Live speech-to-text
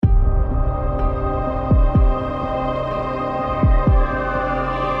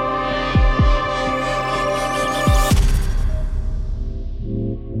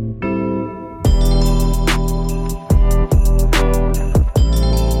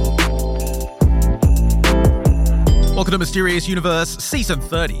Welcome to Mysterious Universe, Season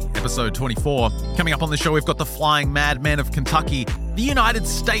 30, Episode 24. Coming up on the show, we've got the Flying Madmen of Kentucky, the United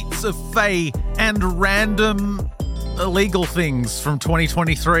States of Faye, and random illegal things from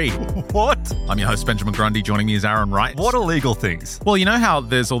 2023. What? I'm your host, Benjamin Grundy. Joining me is Aaron Wright. What illegal things? Well, you know how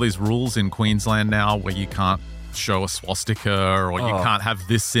there's all these rules in Queensland now where you can't show a swastika or you can't have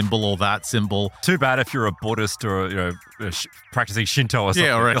this symbol or that symbol. Too bad if you're a Buddhist or practicing Shinto or something.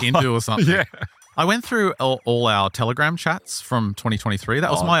 Yeah, or a Hindu or something. Yeah. I went through all our Telegram chats from 2023. That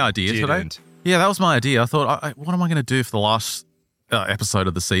was my idea today. Yeah, that was my idea. I thought, what am I going to do for the last episode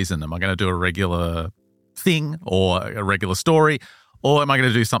of the season? Am I going to do a regular thing or a regular story? Or am I going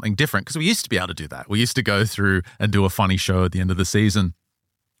to do something different? Because we used to be able to do that. We used to go through and do a funny show at the end of the season.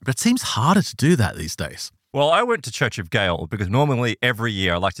 But it seems harder to do that these days. Well, I went to Church of Gale because normally every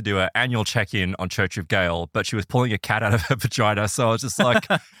year I like to do an annual check-in on Church of Gale, but she was pulling a cat out of her vagina, so I was just like,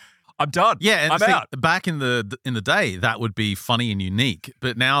 I'm done. Yeah, and I'm out. Back in the day, that would be funny and unique,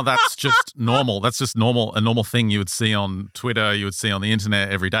 but now that's just normal. That's just normal, a normal thing you would see on Twitter, you would see on the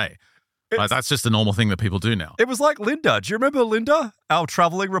internet every day. Like, that's just a normal thing that people do now. It was like Linda. Do you remember Linda, our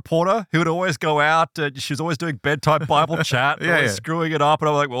traveling reporter, who would always go out? She was always doing bedtime Bible chat, always screwing it up, and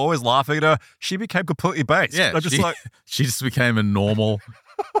I'm like, we're always laughing at her. She became completely based. Yeah, she just became a normal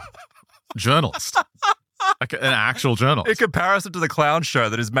journalist, like an actual journalist. In comparison to the clown show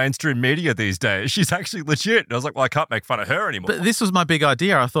that is mainstream media these days, she's actually legit. And I was like, well, I can't make fun of her anymore. But this was my big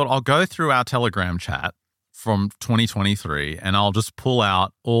idea. I thought I'll go through our Telegram chat from 2023 and I'll just pull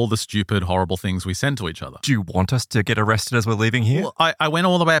out all the stupid, horrible things we send to each other. Do you want us to get arrested as we're leaving here? Well, I went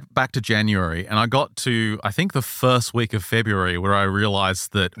all the way back to January and I got to, I think, the first week of February where I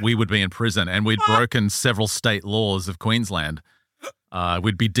realized that we would be in prison and we'd broken several state laws of Queensland.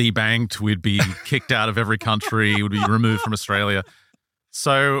 We'd be debanked, we'd be kicked out of every country, we'd be removed from Australia.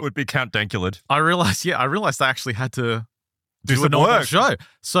 So it would be Count Dankulid. I realized I actually had to do a some normal work. show.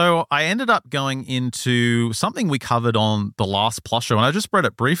 So I ended up going into something we covered on the last Plus show, and I just read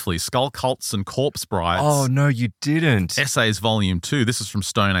it briefly, Skull Cults and Corpse Brides. Oh, no, you didn't. Essays Volume 2. This is from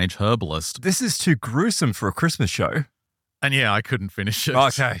Stone Age Herbalist. This is too gruesome for a Christmas show. And yeah, I couldn't finish it.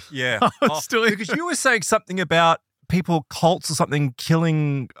 Okay, yeah. Because you were saying something about people, cults or something,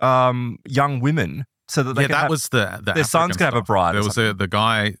 killing young women so that they can their sons can have a bride. There was the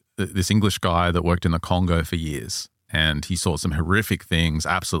guy, this English guy that worked in the Congo for years. And he saw some horrific things,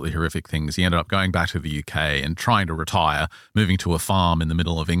 absolutely horrific things. He ended up going back to the UK and trying to retire, moving to a farm in the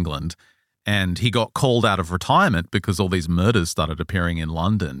middle of England. And he got called out of retirement because all these murders started appearing in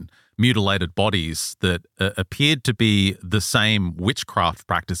London, mutilated bodies that appeared to be the same witchcraft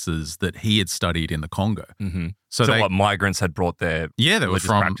practices that he had studied in the Congo. Mm-hmm. So what migrants had brought their they were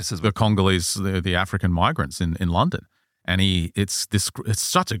from practices the Congolese, the African migrants in London. And it's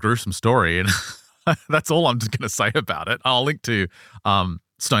such a gruesome story. And that's all I'm just going to say about it. I'll link to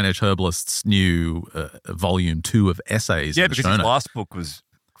Stone Age Herbalist's new Volume 2 of essays. Yeah, because his last book was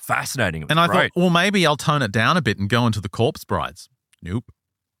fascinating. And I thought, well, maybe I'll tone it down a bit and go into the Corpse Brides. Nope.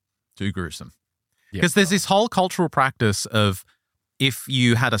 Too gruesome. Because there's this whole cultural practice of if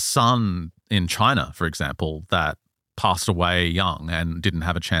you had a son in China, for example, that passed away young and didn't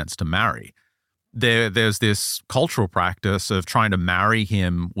have a chance to marry, there's this cultural practice of trying to marry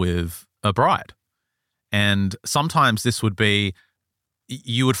him with a bride. And sometimes this would be,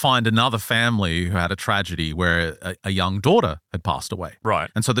 you would find another family who had a tragedy where a young daughter had passed away. Right.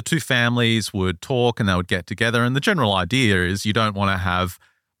 And so the two families would talk and they would get together. And the general idea is you don't want to have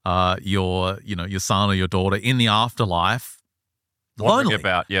your son or your daughter in the afterlife lonely.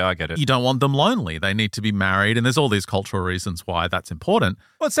 Yeah, I get it. You don't want them lonely. They need to be married. And there's all these cultural reasons why that's important.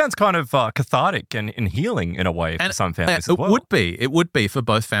 Well, it sounds kind of cathartic and healing in a way for some families as well. It would be for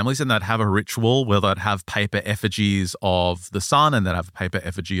both families, and they'd have a ritual where they'd have paper effigies of the son and they'd have a paper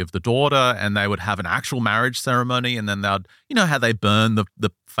effigy of the daughter, and they would have an actual marriage ceremony, and then they'd, how they burn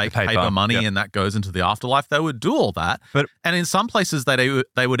the fake paper money and that goes into the afterlife. They would do all that. And in some places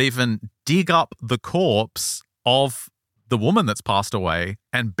they would even dig up the corpse of the woman that's passed away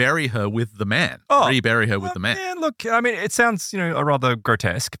and bury her with the man, rebury her with the man. Yeah, look, I mean, it sounds, a rather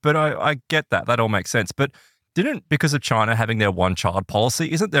grotesque, but I get that. That all makes sense. But because of China having their one-child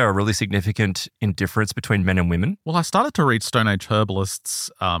policy, isn't there a really significant indifference between men and women? Well, I started to read Stone Age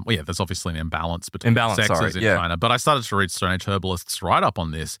Herbalist's, there's obviously an imbalance between sexes in China, but I started to read Stone Age Herbalist's write-up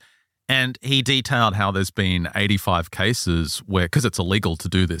on this. And he detailed how there's been 85 cases where, because it's illegal to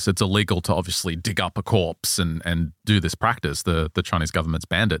do this, it's illegal to obviously dig up a corpse and do this practice. The Chinese government's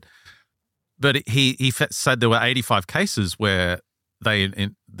banned it. But he said there were 85 cases where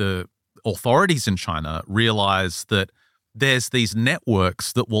the authorities in China realized that there's these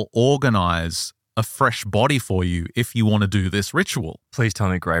networks that will organize a fresh body for you if you want to do this ritual. Please tell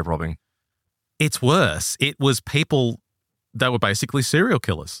me grave robbing. It's worse. It was people that were basically serial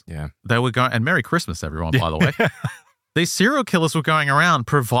killers. Yeah. They were going, and Merry Christmas, everyone, by the way. These serial killers were going around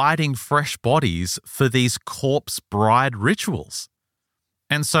providing fresh bodies for these corpse bride rituals.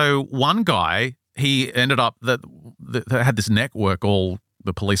 And so one guy, he ended up they had this network.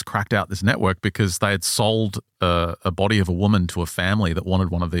 The police cracked out this network because they had sold a body of a woman to a family that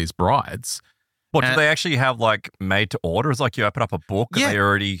wanted one of these brides. What, do they actually have like made to order? It's like you open up a book and they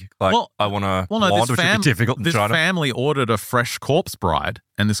already like, I want a blonde, which would be difficult in China. This family ordered a fresh corpse bride,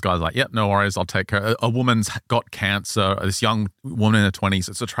 and this guy's like, yep, no worries, I'll take her. A woman's got cancer, this young woman in her 20s,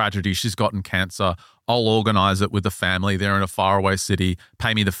 it's a tragedy, she's gotten cancer. I'll organize it with the family. They're in a faraway city.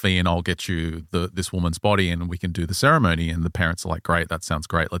 Pay me the fee and I'll get you this woman's body and we can do the ceremony. And the parents are like, great, that sounds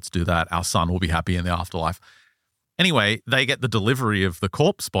great. Let's do that. Our son will be happy in the afterlife. Anyway, they get the delivery of the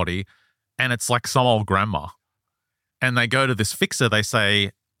corpse body and it's like some old grandma. And they go to this fixer. They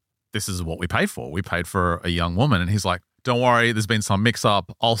say, this is what we paid for. We paid for a young woman. And he's like, don't worry, there's been some mix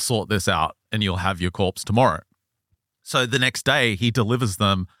up. I'll sort this out and you'll have your corpse tomorrow. So the next day he delivers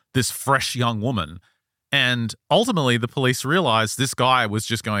them this fresh young woman. And ultimately, the police realized this guy was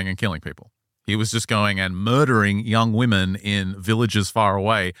just going and killing people. He was just going and murdering young women in villages far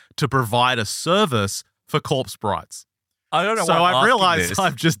away to provide a service for corpse brides. I don't know so why I've realized this.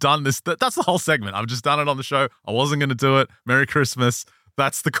 I've just done this. That's the whole segment. I've just done it on the show. I wasn't going to do it. Merry Christmas.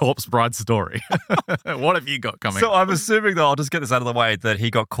 That's the corpse bride story. What have you got coming? So I'm assuming, though, I'll just get this out of the way, that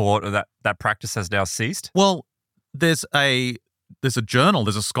he got caught or that practice has now ceased? Well, there's a journal,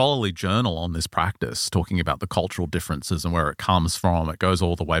 there's a scholarly journal on this practice talking about the cultural differences and where it comes from. It goes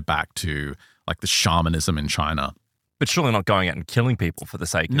all the way back to like the shamanism in China. But surely not going out and killing people for the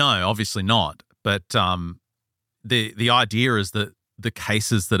sake of... No, obviously not. But the idea is that the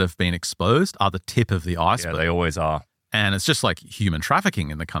cases that have been exposed are the tip of the iceberg. Yeah, they always are. And it's just like human trafficking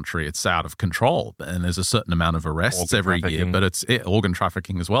in the country. It's out of control. And there's a certain amount of arrests every year. But it's organ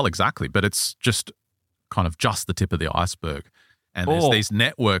trafficking as well, exactly. But it's just kind of just the tip of the iceberg. And there's these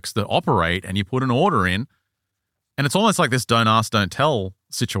networks that operate and you put an order in and it's almost like this don't ask, don't tell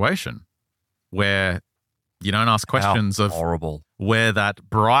situation where you don't ask questions of where that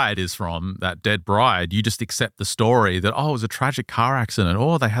bride is from, that dead bride. You just accept the story that, it was a tragic car accident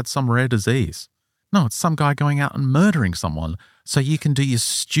or they had some rare disease. No, it's some guy going out and murdering someone so you can do your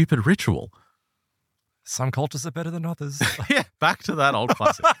stupid ritual. Some cultures are better than others. Yeah, back to that old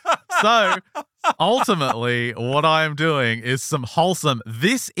classic. So ultimately, what I'm doing is some wholesome.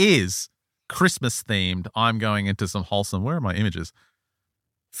 This is Christmas themed. I'm going into some wholesome. Where are my images?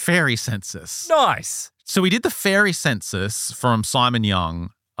 Fairy census. Nice. So we did the fairy census from Simon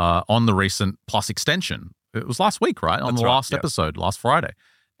Young on the recent Plus extension. It was last week, right? On the last episode, last Friday.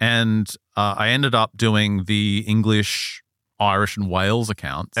 And I ended up doing the English, Irish, and Wales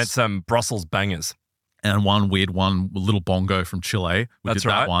accounts. And some Brussels bangers. And one weird one, Little Bongo from Chile. We did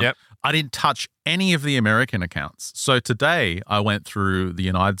that one. Yep. I didn't touch any of the American accounts. So today I went through the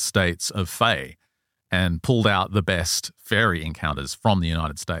United States of Fae and pulled out the best fairy encounters from the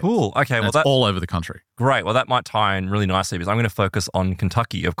United States. Cool. Okay. And that's all over the country. Great. Well, that might tie in really nicely because I'm going to focus on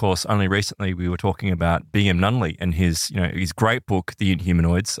Kentucky. Of course, only recently we were talking about B.M. Nunley and his great book, The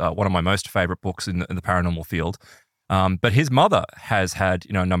Inhumanoids, one of my most favorite books in the paranormal field. But his mother has had,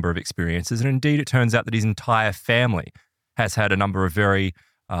 a number of experiences. And indeed, it turns out that his entire family has had a number of very,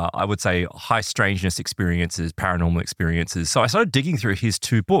 I would say, high strangeness experiences, paranormal experiences. So I started digging through his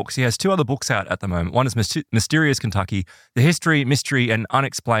two books. He has two other books out at the moment. One is Mysterious Kentucky, The History, Mystery, and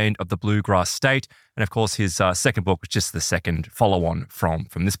Unexplained of the Bluegrass State. And of course, his second book, which is just the second follow-on from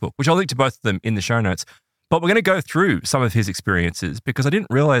this book, which I'll link to both of them in the show notes. But we're going to go through some of his experiences because I didn't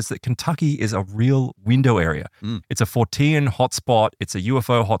realize that Kentucky is a real window area. It's a Fortean hotspot. It's a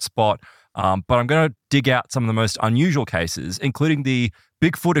UFO hotspot. But I'm going to dig out some of the most unusual cases, including the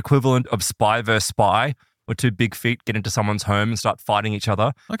Bigfoot equivalent of spy versus spy, where two big feet get into someone's home and start fighting each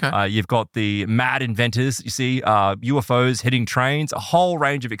other. Okay. You've got the mad inventors, you see, UFOs hitting trains, a whole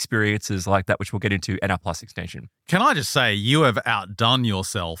range of experiences like that, which we'll get into in our Plus extension. Can I just say, you have outdone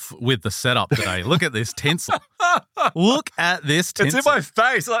yourself with the setup today. Look at this tinsel. Look at this tinsel. It's in my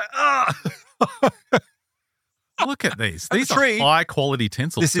face. Look at these. These are high-quality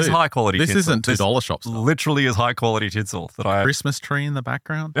tinsel. This is high-quality tinsel. This isn't $2 shop stuff. Literally is high-quality tinsel. Christmas tree in the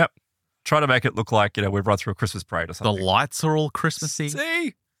background? Yep. Try to make it look like, we've run through a Christmas parade or something. The lights are all Christmassy.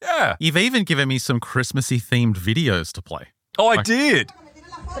 See? Yeah. You've even given me some Christmassy-themed videos to play. Oh, I did.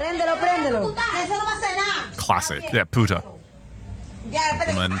 Classic. Yeah, puta.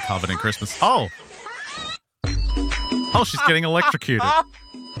 Woman covered in Christmas. Oh, she's getting electrocuted.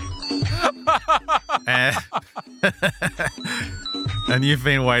 and, and you've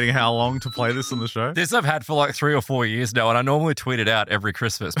been waiting how long to play this on the show? This I've had for like 3 or 4 years now, and I normally tweet it out every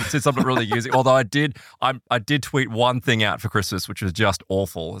Christmas. But since I'm not really using, although I did tweet one thing out for Christmas, which was just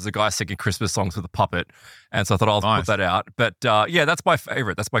awful. There's a guy singing Christmas songs with a puppet, and so I thought I'll put that out. But yeah, that's my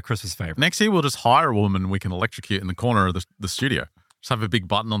favorite. That's my Christmas favorite. Next year, we'll just hire a woman we can electrocute in the corner of the studio. Just have a big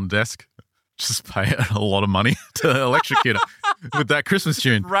button on the desk. Just pay her a lot of money to electrocute her with that Christmas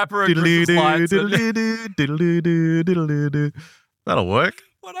tune. Wrap her in Christmas lights. That'll work.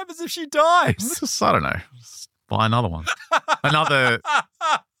 What happens if she dies? Just, I don't know. Just buy another one. Another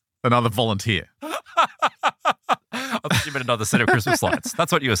volunteer. I thought you meant another set of Christmas lights.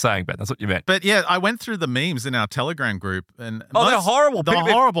 That's what you were saying, Ben. That's what you meant. But yeah, I went through the memes in our Telegram group. And they're horrible. The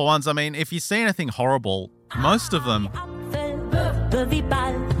horrible ones. I mean, if you see anything horrible, most of them are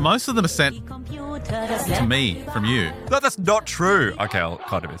sent to me from you. No, that's not true. Okay, I'll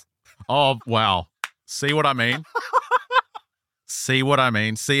kind of is. Oh, wow. See what I mean? See what I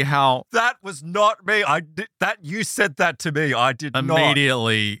mean? See how... That was not me. You said that to me. I did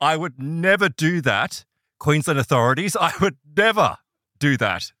immediately. I would never do that. Queensland authorities, I would never do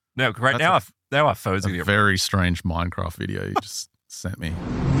that. Now, right now our phones are a very strange Minecraft video you just sent me.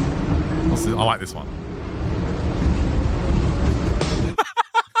 I like this one.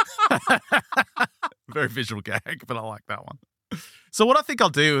 Very visual gag, but I like that one. So what I think I'll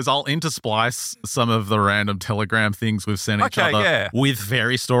do is I'll intersplice some of the random Telegram things we've sent each other with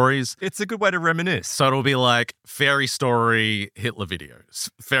fairy stories. It's a good way to reminisce. So it'll be like fairy story Hitler videos,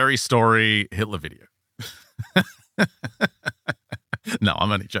 fairy story Hitler video. No,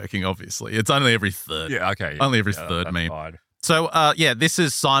 I'm only joking, obviously. It's only every third. Yeah, okay. Only every third meme. Fine. So, this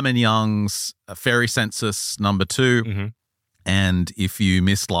is Simon Young's Fairy Census number 2. Mm-hmm. And if you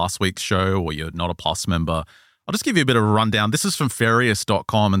missed last week's show or you're not a Plus member, I'll just give you a bit of a rundown. This is from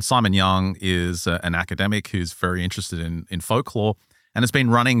Fairyist.com, and Simon Young is an academic who's very interested in folklore and has been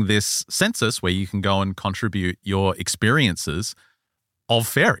running this census where you can go and contribute your experiences of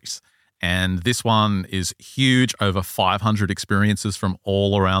fairies. And this one is huge, over 500 experiences from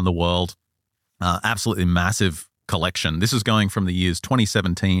all around the world. Absolutely massive collection. This is going from the years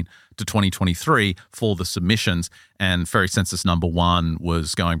 2017 to 2023 for the submissions. And Fairy Census number 1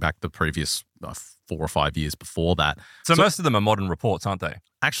 was going back the previous 4 or 5 years before that. So most of them are modern reports, aren't they?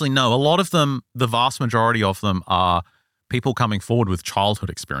 Actually, no. A lot of them, the vast majority of them are people coming forward with childhood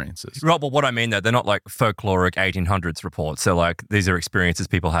experiences. Right, well, what I mean, though, they're not like folkloric 1800s reports. So, like, these are experiences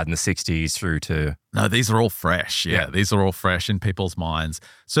people had in the 60s through to... No, these are all fresh. Yeah, these are all fresh in people's minds.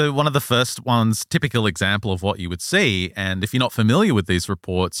 So one of the first ones, typical example of what you would see, and if you're not familiar with these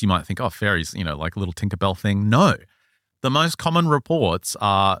reports, you might think, oh, fairies, like a little Tinkerbell thing. No. The most common reports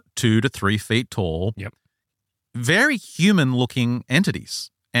are 2 to 3 feet tall, very human-looking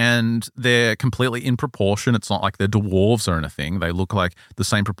entities. And they're completely in proportion. It's not like they're dwarves or anything. They look like the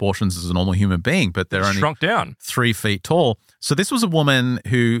same proportions as a normal human being, but they're only shrunk down 3 feet tall. So this was a woman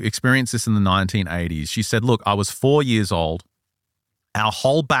who experienced this in the 1980s. She said, look, I was 4 years old. Our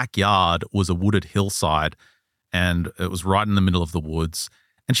whole backyard was a wooded hillside, and it was right in the middle of the woods.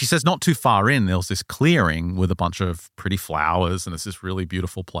 And she says not too far in, there was this clearing with a bunch of pretty flowers, and it's this really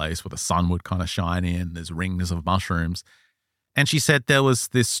beautiful place where the sun would kind of shine in. There's rings of mushrooms. And she said there was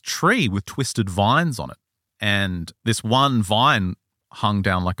this tree with twisted vines on it. And this one vine hung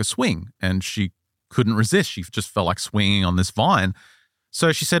down like a swing, and she couldn't resist. She just felt like swinging on this vine.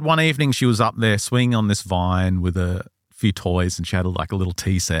 So she said one evening she was up there swinging on this vine with a few toys, and she had like a little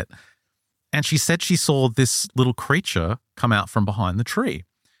tea set. And she said she saw this little creature come out from behind the tree.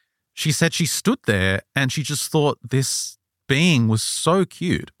 She said she stood there and she just thought this being was so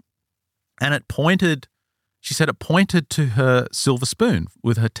cute. And she said it pointed to her silver spoon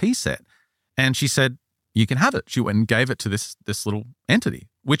with her tea set. And she said, you can have it. She went and gave it to this little entity,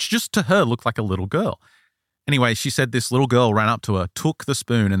 which just to her looked like a little girl. Anyway, she said this little girl ran up to her, took the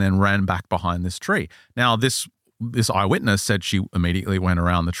spoon, and then ran back behind this tree. Now, this eyewitness said she immediately went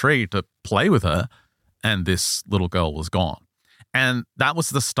around the tree to play with her, and this little girl was gone. And that was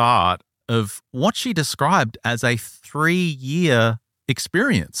the start of what she described as a 3-year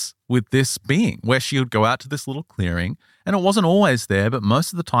experience with this being, where she would go out to this little clearing, and it wasn't always there, but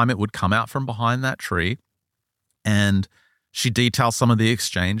most of the time it would come out from behind that tree. And she details some of the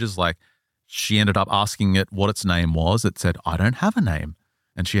exchanges, like she ended up asking it what its name was. It said, I don't have a name.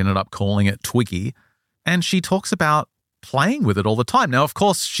 And she ended up calling it Twiggy. And she talks about playing with it all the time. Now, of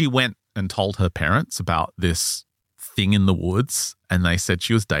course, she went and told her parents about this thing in the woods, and they said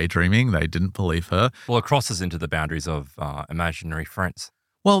she was daydreaming. They didn't believe her. Well, it crosses into the boundaries of imaginary friends.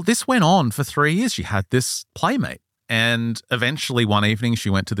 Well, this went on for 3 years. She had this playmate, And eventually one evening she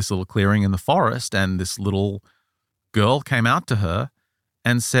went to this little clearing in the forest and this little girl came out to her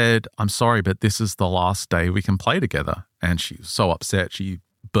and said, I'm sorry, but this is the last day we can play together. And she was so upset. She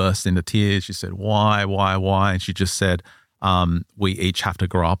burst into tears. She said, why? And she just said, we each have to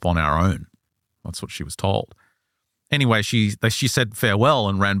grow up on our own. That's what she was told. Anyway, she said farewell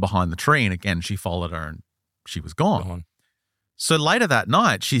and ran behind the tree. And again, she followed her and she was gone. So later that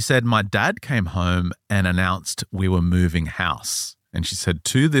night, she said, my dad came home and announced we were moving house. And she said,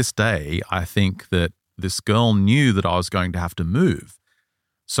 to this day, I think that this girl knew that I was going to have to move.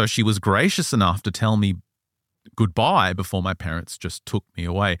 So she was gracious enough to tell me goodbye before my parents just took me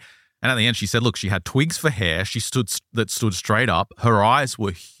away. And at the end, she said, look, she had twigs for hair. She stood straight up. Her eyes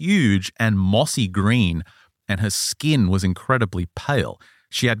were huge and mossy green, and her skin was incredibly pale.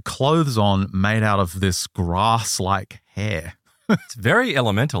 She had clothes on made out of this grass-like hair. It's very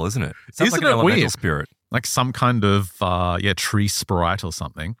elemental, isn't it? It sounds like an elemental spirit. Like some kind of, tree sprite or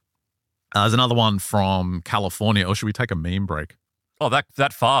something. There's another one from California. Or should we take a meme break? Oh,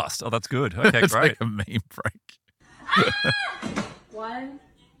 that fast. Oh, that's good. Okay, Let's great. take a meme break. 1,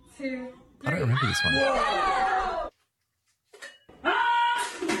 2, 3. I don't remember this one.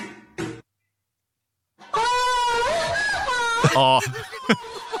 Oh,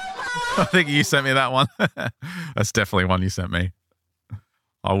 I think you sent me that one. That's definitely one you sent me.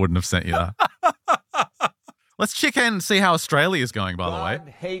 I wouldn't have sent you that. Let's check in and see how Australia is going, by the way.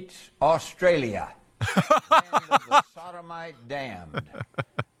 God hates Australia. Land of the sodomite damned.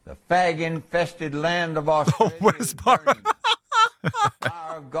 The fag-infested land of Australia is burning. The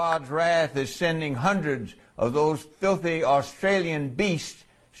fire of God's wrath is sending hundreds of those filthy Australian beasts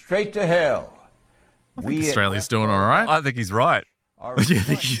straight to hell. I think Australia's doing all right. I think he's right. You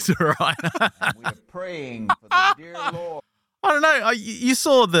think he's all right? We are praying for the dear Lord. I don't know. You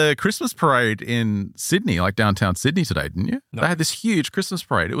saw the Christmas parade in Sydney, like downtown Sydney today, didn't you? No. They had this huge Christmas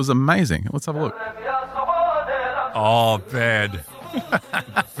parade. It was amazing. Let's have a look. Oh, bad.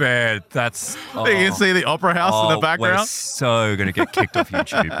 Bad. That's... Oh. You can see the Opera House in the background. We're so going to get kicked off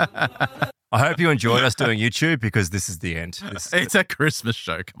YouTube. I hope you enjoyed us doing YouTube because this is the end. It's a Christmas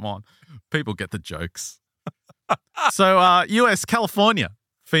show. Come on. People get the jokes. So, US, California,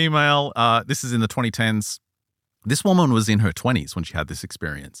 female. This is in the 2010s. This woman was in her 20s when she had this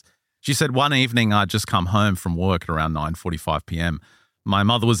experience. She said, one evening, I'd just come home from work at around 9:45 p.m. My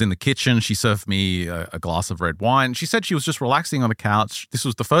mother was in the kitchen. She served me a glass of red wine. She said she was just relaxing on the couch. This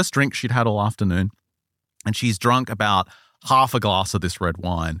was the first drink she'd had all afternoon. And she's drunk about half a glass of this red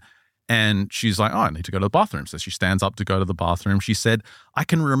wine. And she's like, oh, I need to go to the bathroom. So she stands up to go to the bathroom. She said, I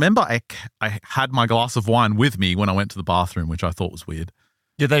can remember I had my glass of wine with me when I went to the bathroom, which I thought was weird.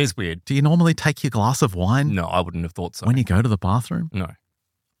 Yeah, that is weird. Do you normally take your glass of wine? No, I wouldn't have thought so. When you go to the bathroom? No.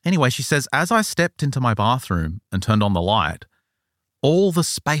 Anyway, she says, as I stepped into my bathroom and turned on the light, all the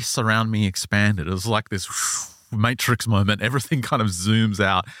space around me expanded. It was like this Matrix moment. Everything kind of zooms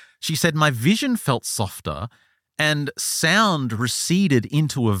out. She said, my vision felt softer and sound receded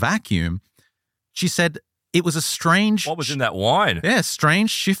into a vacuum. She said, it was a strange... What was in that wine? Yeah, strange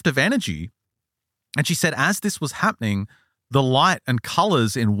shift of energy. And she said, as this was happening, the light and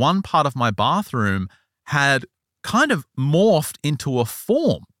colors in one part of my bathroom had kind of morphed into a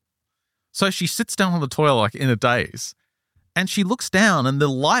form. So she sits down on the toilet like in a daze and she looks down and the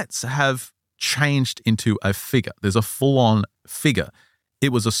lights have changed into a figure. There's a full-on figure.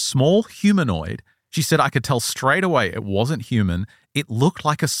 It was a small humanoid. She said, I could tell straight away it wasn't human. It looked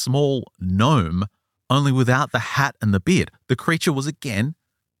like a small gnome, only without the hat and the beard. The creature was again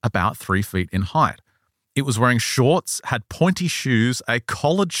about 3 feet in height. It was wearing shorts, had pointy shoes, a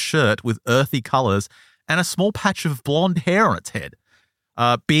collared shirt with earthy colors, and a small patch of blonde hair on its head.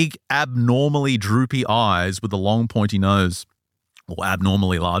 Big, abnormally droopy eyes with a long, pointy nose, or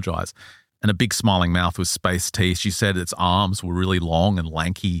abnormally large eyes, and a big smiling mouth with spaced teeth. She said its arms were really long and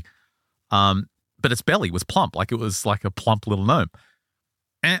lanky, but its belly was plump, like it was like a plump little gnome.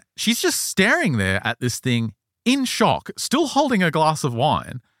 And she's just staring there at this thing in shock, still holding a glass of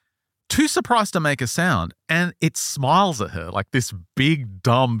wine, too surprised to make a sound, and it smiles at her like this big,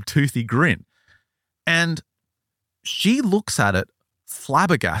 dumb, toothy grin. And she looks at it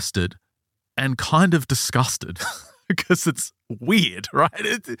flabbergasted and kind of disgusted because it's weird, right?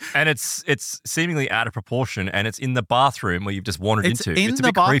 And it's seemingly out of proportion, and it's in the bathroom where you've just wandered into. It's a the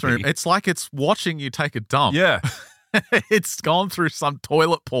bit bathroom. creepy. It's like it's watching you take a dump. Yeah. It's gone through some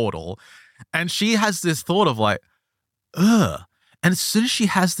toilet portal, and she has this thought of like, ugh. And as soon as she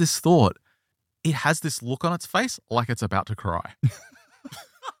has this thought, it has this look on its face like it's about to cry.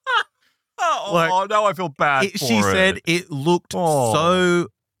 Now I feel bad for she it. said it looked so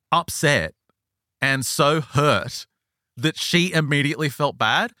upset and so hurt that she immediately felt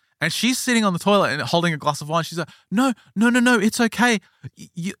bad. And she's sitting on the toilet and holding a glass of wine. She's like, no, it's okay.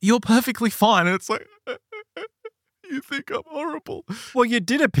 You're perfectly fine. And it's like, you think I'm horrible. Well, you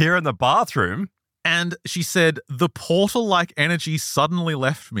did appear in the bathroom. And she said, the portal-like energy suddenly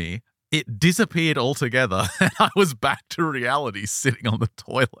left me. It disappeared altogether. And I was back to reality sitting on the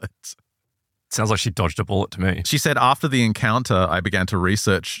toilet. Sounds like she dodged a bullet to me. She said, after the encounter, I began to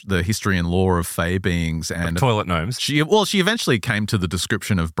research the history and lore of fae beings and toilet gnomes. She eventually came to the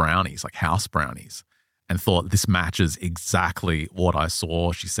description of brownies, like house brownies, and thought this matches exactly what I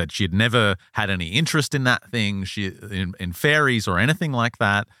saw. She said she had never had any interest in that thing, in fairies or anything like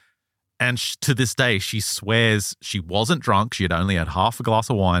that. And to this day, she swears she wasn't drunk. She had only had half a glass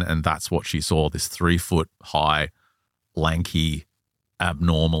of wine, and that's what she saw, this 3-foot high, lanky,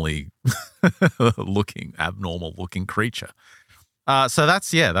 abnormal looking creature. So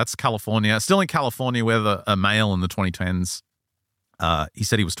that's California. Still in California, where a male in the 2010s, he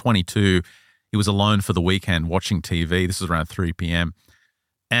said he was 22. He was alone for the weekend watching TV. This was around 3 p.m.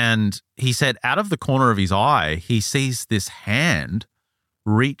 And he said out of the corner of his eye, he sees this hand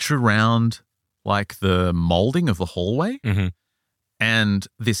reach around like the molding of the hallway and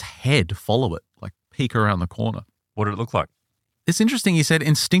this head follow it, like peek around the corner. What did it look like? It's interesting. He said,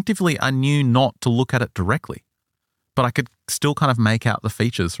 instinctively, I knew not to look at it directly, but I could still kind of make out the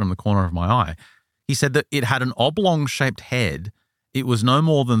features from the corner of my eye. He said that it had an oblong-shaped head. It was no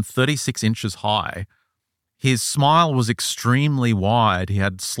more than 36 inches high. His smile was extremely wide. He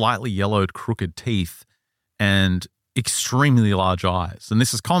had slightly yellowed, crooked teeth and extremely large eyes. And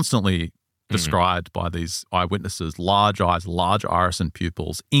this is constantly described by these eyewitnesses. Large eyes, large iris and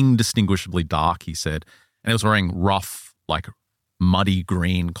pupils, indistinguishably dark, he said. And he was wearing rough, like muddy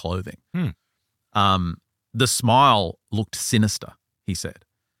green clothing. The smile looked sinister, he said.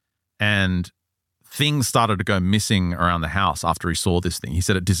 And things started to go missing around the house after he saw this thing. He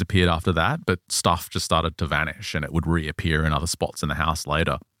said it disappeared after that, but stuff just started to vanish and it would reappear in other spots in the house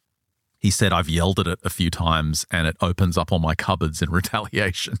later. He said, I've yelled at it a few times and it opens up all my cupboards in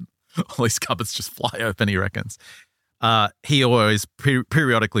retaliation. All these cupboards just fly open, he reckons. He always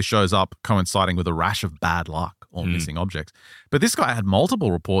periodically shows up coinciding with a rash of bad luck or missing objects. But this guy had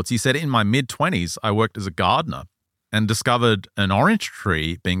multiple reports. He said, in my mid-20s, I worked as a gardener and discovered an orange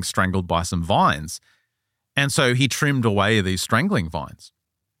tree being strangled by some vines. And so he trimmed away these strangling vines.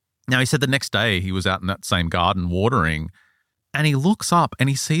 Now, he said the next day he was out in that same garden watering and he looks up and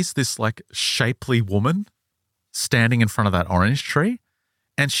he sees this like shapely woman standing in front of that orange tree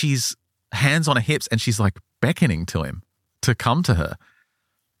and she's hands on her hips and she's like beckoning to him to come to her.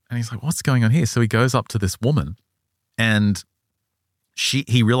 And he's like, what's going on here? So he goes up to this woman and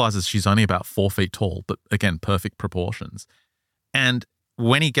he realizes she's only about 4 feet tall, but again, perfect proportions. And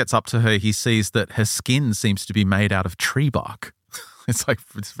when he gets up to her, he sees that her skin seems to be made out of tree bark. It's like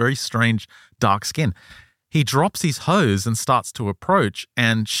this very strange dark skin. He drops his hose and starts to approach,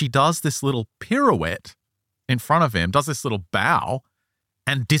 and she does this little pirouette in front of him, does this little bow,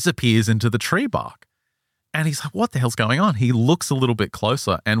 and disappears into the tree bark. And he's like, what the hell's going on? He looks a little bit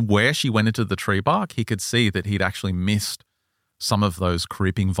closer, and where she went into the tree bark, he could see that he'd actually missed some of those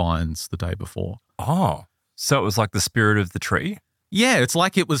creeping vines the day before. Oh, so it was like the spirit of the tree? Yeah, it's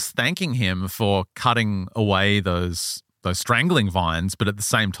like it was thanking him for cutting away those strangling vines, but at the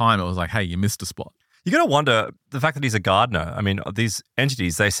same time, it was like, hey, you missed a spot. You got to wonder, the fact that he's a gardener, I mean, these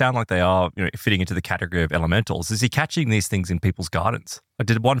entities, they sound like they are, fitting into the category of elementals. Is he catching these things in people's gardens? Like,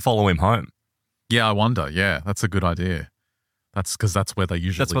 did one follow him home? Yeah, I wonder. Yeah, that's a good idea. That's because that's where they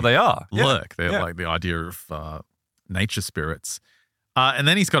usually That's where they are. lurk. They're like the idea of nature spirits. And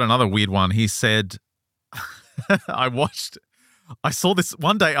then he's got another weird one. He said, I saw this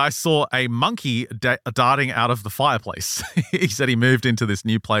one day. I saw a monkey darting out of the fireplace. He said he moved into this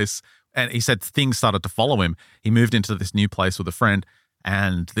new place and he said things started to follow him. He moved into this new place with a friend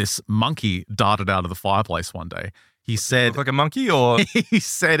and this monkey darted out of the fireplace one day. He said, look like a monkey or? He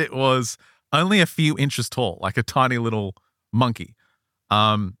said it was only a few inches tall, like a tiny little monkey.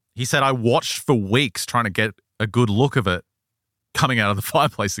 He said, I watched for weeks trying to get a good look of it coming out of the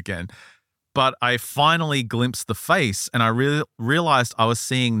fireplace again. But I finally glimpsed the face and I realized I was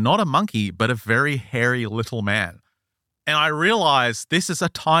seeing not a monkey, but a very hairy little man. And I realized this is a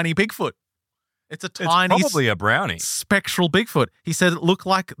tiny Bigfoot. It's probably a brownie. Spectral Bigfoot. He said it looked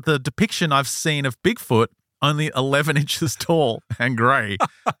like the depiction I've seen of Bigfoot, only 11 inches tall and grey.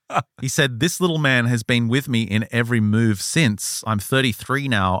 He said, this little man has been with me in every move since. I'm 33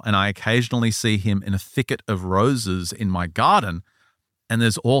 now, and I occasionally see him in a thicket of roses in my garden. And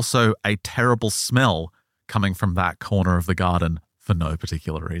there's also a terrible smell coming from that corner of the garden for no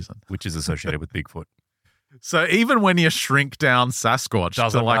particular reason. Which is associated with Bigfoot. So even when you shrink down Sasquatch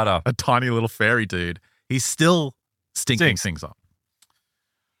Doesn't to like matter. a tiny little fairy dude, he's still stinking things up.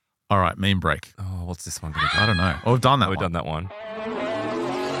 All right, meme break. Oh, what's this one going to be? I don't know. Oh, we've done that We've one. done that one.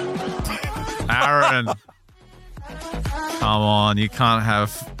 Aaron, come on! You can't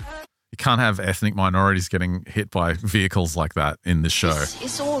have ethnic minorities getting hit by vehicles like that in this show.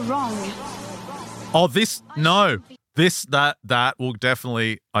 It's all wrong. Oh, that will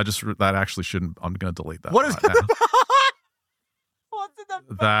definitely. That actually shouldn't. I'm going to delete that. What is right now.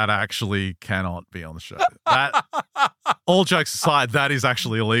 That actually cannot be on the show. That, all jokes aside, that is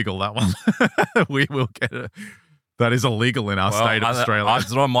actually illegal. That one, we will get it. That is illegal in our state of Australia.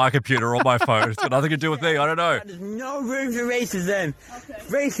 It's not on my computer or my phone. It's got nothing to do with me. I don't know. There's no room for racism.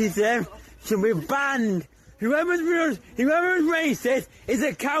 Racism should be banned. Whoever's racist is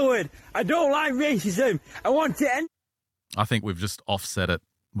a coward. I don't like racism. I want to end. I think we've just offset it.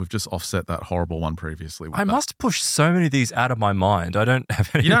 We've just offset that horrible one previously. I must push so many of these out of my mind. I don't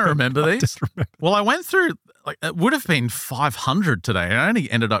have any. You don't remember these? Just remember. Well, I went through, like, it would have been 500 today. And I only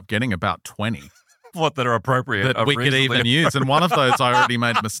ended up getting about 20 What that are appropriate. that we could even use. And one of those I already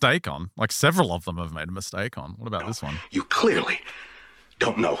made a mistake on. Like several of them I've made a mistake on. What about this one? You clearly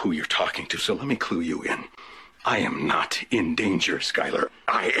don't know who you're talking to, so let me clue you in. I am not in danger, Skylar.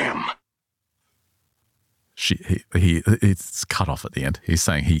 I am. It's cut off at the end. He's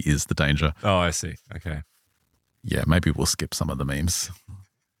saying he is the danger. Oh, I see. Okay. Yeah, maybe we'll skip some of the memes.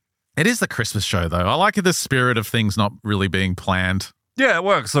 It is the Christmas show, though. I like the spirit of things not really being planned. Yeah, it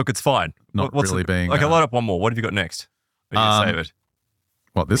works. Look, it's fine. Not really being... Okay, load up one more. What have you got next? Or you save it.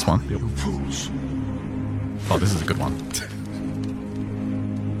 What, this one? Oh, this is a good one.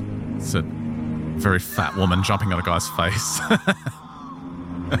 It's a very fat woman jumping on a guy's face.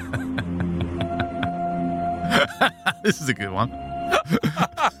 This is a good one.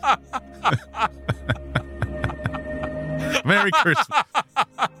 Merry Christmas.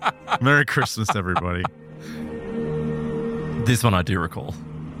 Merry Christmas, everybody. This one I do recall.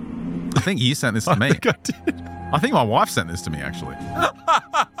 I think you sent this to me. I think I did. I think my wife sent this to me, actually.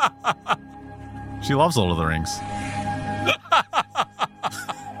 She loves Lord of the Rings.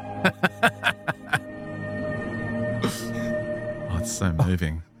 Oh, it's so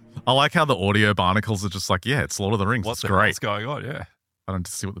moving. I like how the audio barnacles are just like, yeah, it's Lord of the Rings. It's great. What's going on? Yeah. I don't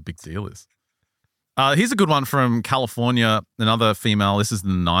see what the big deal is. Here's a good one from California, another female. This is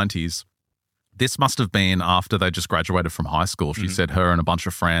in the 90s. This must have been after they just graduated from high school. She said her and a bunch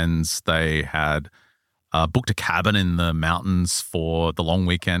of friends, they had booked a cabin in the mountains for the long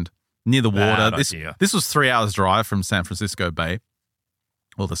weekend near the water. This was 3 hours drive from San Francisco Bay,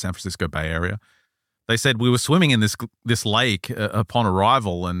 or the San Francisco Bay Area. They said we were swimming in this lake upon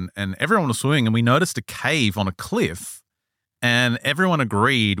arrival, and everyone was swimming, and we noticed a cave on a cliff. And everyone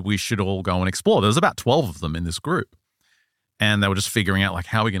agreed we should all go and explore. There was about 12 of them in this group. And they were just figuring out, like,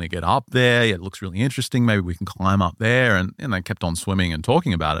 how are we going to get up there? It looks really interesting. Maybe we can climb up there. And they kept on swimming and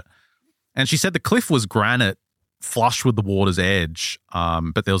talking about it. And she said the cliff was granite, flush with the water's edge,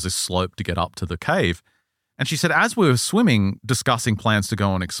 but there was this slope to get up to the cave. And she said, as we were swimming, discussing plans to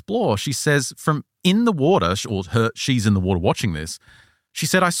go and explore, she says from in the water, she's in the water watching this, she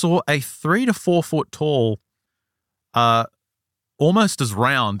said, I saw a 3 to 4 foot tall, almost as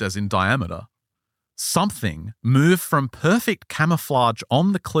round as in diameter, something move from perfect camouflage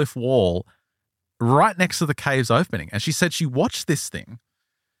on the cliff wall right next to the cave's opening. And she said she watched this thing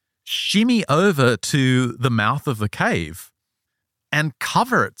shimmy over to the mouth of the cave and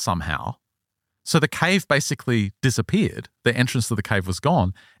cover it somehow. So the cave basically disappeared. The entrance to the cave was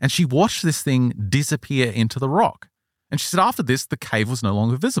gone. And she watched this thing disappear into the rock. And she said after this, the cave was no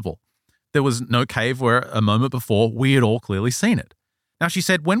longer visible. There was no cave where a moment before we had all clearly seen it. Now, she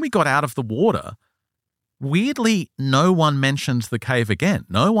said when we got out of the water, weirdly, no one mentioned the cave again.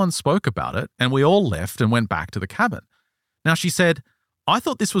 No one spoke about it, and we all left and went back to the cabin. Now, she said, I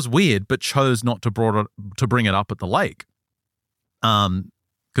thought this was weird, but chose not to bring it up at the lake.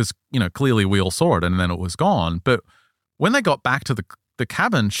 Because, clearly we all saw it and then it was gone. But when they got back to the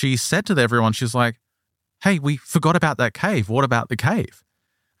cabin, she said to everyone, she's like, hey, we forgot about that cave. What about the cave?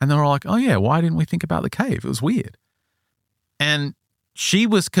 And they were all like, oh, yeah, why didn't we think about the cave? It was weird. And she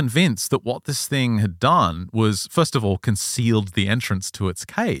was convinced that what this thing had done was, first of all, concealed the entrance to its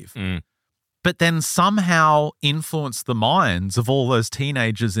cave, but then somehow influenced the minds of all those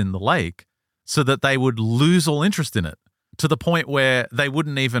teenagers in the lake so that they would lose all interest in it to the point where they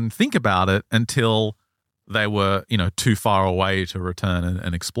wouldn't even think about it until they were, too far away to return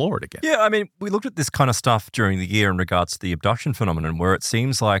and explore it again. Yeah, I mean, we looked at this kind of stuff during the year in regards to the abduction phenomenon, where it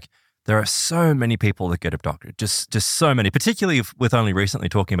seems like there are so many people that get abducted, just so many, particularly with only recently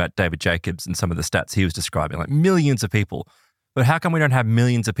talking about David Jacobs and some of the stats he was describing, like millions of people. But how come we don't have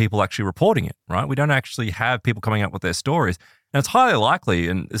millions of people actually reporting it, right? We don't actually have people coming up with their stories. And it's highly likely,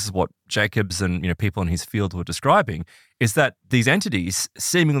 and this is what Jacobs and people in his field were describing, is that these entities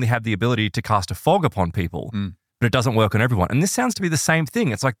seemingly have the ability to cast a fog upon people, but it doesn't work on everyone. And this sounds to be the same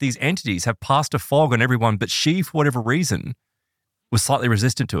thing. It's like these entities have cast a fog on everyone, but she, for whatever reason, was slightly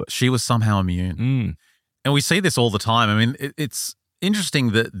resistant to it. She was somehow immune. And we see this all the time. I mean, it's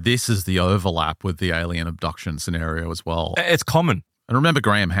interesting that this is the overlap with the alien abduction scenario as well. It's common. And remember,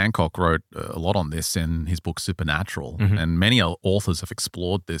 Graham Hancock wrote a lot on this in his book Supernatural, and many authors have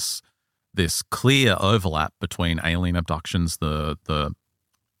explored this clear overlap between alien abductions, the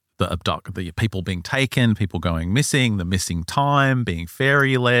people being taken, people going missing, the missing time, being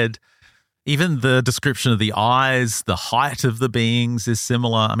fairy-led. Even the description of the eyes, the height of the beings is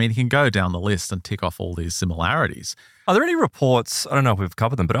similar. I mean, you can go down the list and tick off all these similarities. Are there any reports, I don't know if we've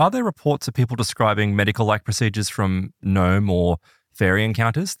covered them, but are there reports of people describing medical-like procedures from gnome or fairy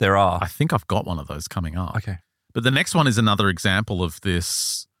encounters? There are. I think I've got one of those coming up. Okay. But the next one is another example of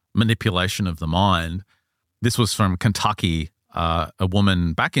this manipulation of the mind. This was from Kentucky. A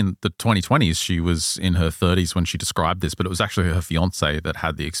woman back in the 2020s, she was in her 30s when she described this, but it was actually her fiance that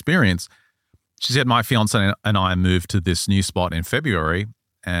had the experience. She said, my fiance and I moved to this new spot in February,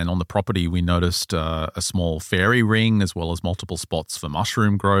 and on the property we noticed a small fairy ring as well as multiple spots for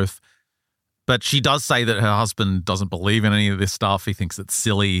mushroom growth. But she does say that her husband doesn't believe in any of this stuff. He thinks it's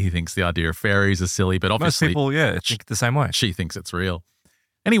silly. He thinks the idea of fairies is silly, but obviously most people, think the same way. She thinks it's real.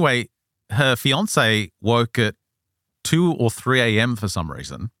 Anyway, her fiance woke at 2 or 3 a.m. for some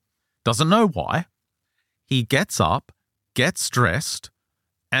reason, doesn't know why. He gets up, gets dressed,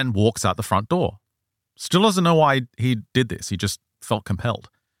 and walks out the front door. Still doesn't know why he did this. He just felt compelled.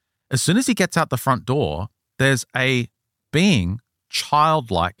 As soon as he gets out the front door, there's a being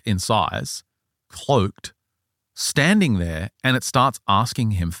childlike in size, cloaked, standing there, and it starts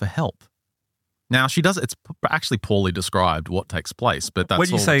asking him for help. Now, it's actually poorly described what takes place, but that's all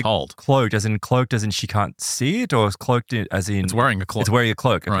we're told. When you say cloaked as in she can't see it, or is cloaked as in... It's wearing a cloak. It's wearing a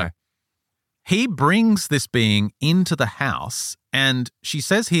cloak, okay. Right. He brings this being into the house, and she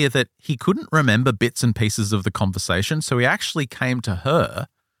says here that he couldn't remember bits and pieces of the conversation, so he actually came to her,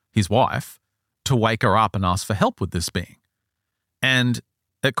 his wife, to wake her up and ask for help with this being. And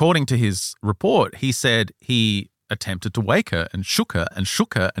according to his report, he said he attempted to wake her and shook her and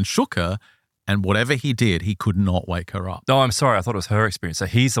shook her and shook her, and whatever he did, he could not wake her up. Oh, I'm sorry. I thought it was her experience. So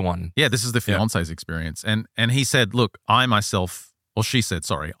he's the one. Yeah, this is the fiance's experience. And he said, look, she said,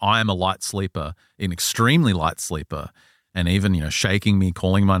 I am a light sleeper, an extremely light sleeper. And even, shaking me,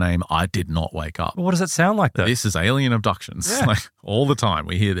 calling my name, I did not wake up. Well, what does that sound like, though? This is alien abductions. Yeah. Like all the time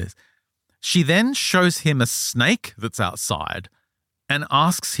we hear this. She then shows him a snake that's outside and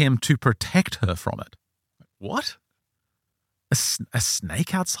asks him to protect her from it. What? A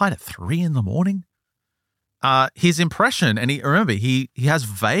snake outside at 3 a.m? His impression, and he has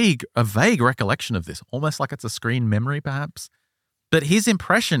a vague recollection of this, almost like it's a screen memory perhaps. But his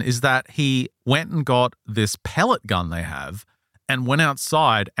impression is that he went and got this pellet gun they have and went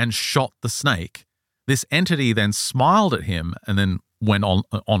outside and shot the snake. This entity then smiled at him and then went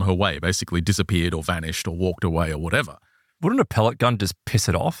on her way, basically disappeared or vanished or walked away or whatever. Wouldn't a pellet gun just piss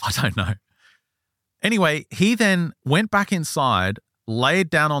it off? I don't know. Anyway, he then went back inside, laid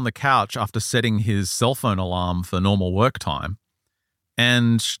down on the couch after setting his cell phone alarm for normal work time,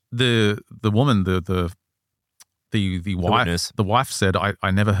 and the woman, the wife said,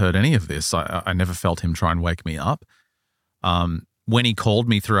 I never heard any of this. I never felt him try and wake me up. When he called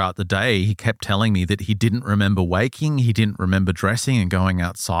me throughout the day, he kept telling me that he didn't remember waking. He didn't remember dressing and going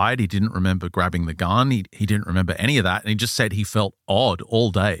outside. He didn't remember grabbing the gun. He didn't remember any of that. And he just said he felt odd all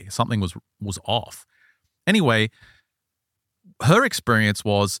day. Something was off. Anyway, her experience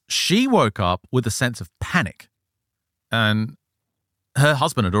was she woke up with a sense of panic, and her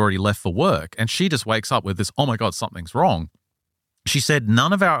husband had already left for work, and she just wakes up with this, oh my God, something's wrong. She said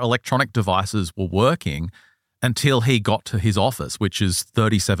none of our electronic devices were working until he got to his office, which is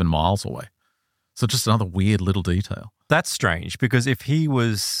 37 miles away. So just another weird little detail. That's strange, because if he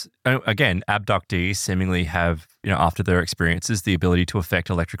was, again, abductees seemingly have, after their experiences, the ability to affect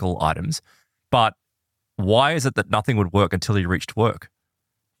electrical items. But why is it that nothing would work until he reached work?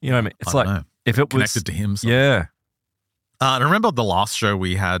 You know what I mean? It's like if it was connected to him. Yeah. And remember the last show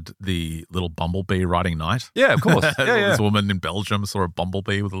we had the little bumblebee riding knight? Yeah, of course. This woman in Belgium saw a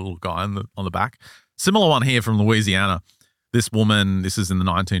bumblebee with a little guy on the back. Similar one here from Louisiana. This woman, this is in the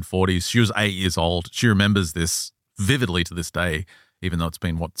 1940s. She was 8 years old. She remembers this vividly to this day. even though it's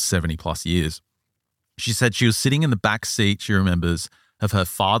been, 70 plus years. She said she was sitting in the back seat, she remembers, of her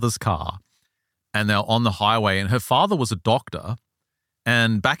father's car, and they're on the highway, and her father was a doctor.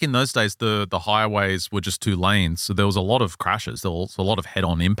 And back in those days, the highways were just 2 lanes, so there was a lot of crashes. There was a lot of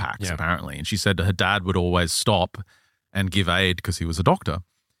head-on impacts, apparently. And she said her dad would always stop and give aid because he was a doctor.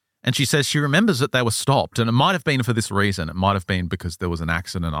 And she says she remembers that they were stopped, and it might have been for this reason. It might have been because there was an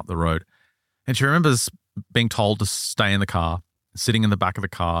accident up the road. And she remembers being told to stay in the car, sitting in the back of the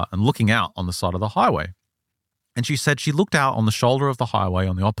car and looking out on the side of the highway. And she said she looked out on the shoulder of the highway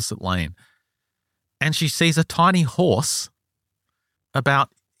on the opposite lane, and she sees a tiny horse about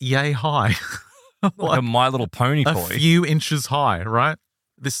yay high. Like a My Little Pony toy. A few inches high, right?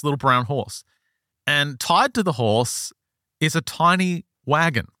 This little brown horse. And tied to the horse is a tiny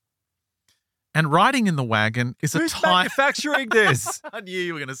wagon. And riding in the wagon is Who's manufacturing this? I knew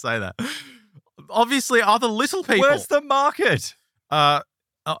you were going to say that. Obviously, other little people. Where's the market?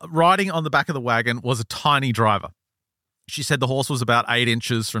 Riding on the back of the wagon was a tiny driver. She said the horse was about 8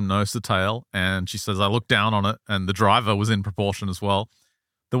 inches from nose to tail, and she says, I looked down on it, and the driver was in proportion as well.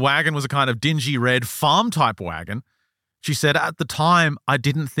 The wagon was a kind of dingy red farm-type wagon. She said, at the time, I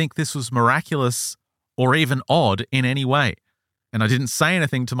didn't think this was miraculous or even odd in any way, and I didn't say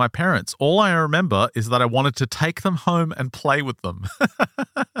anything to my parents. All I remember is that I wanted to take them home and play with them.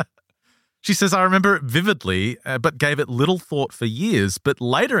 She says, I remember it vividly, but gave it little thought for years. But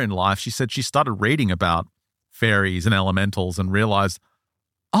later in life, she said she started reading about fairies and elementals and realized,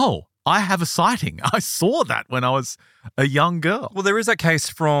 oh, I have a sighting. I saw that when I was a young girl. Well, there is that case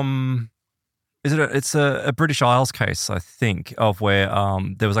from, it's a British Isles case, I think, of where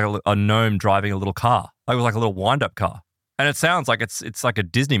there was like a gnome driving a little car. Like it was like a little wind-up car. And it sounds like it's like a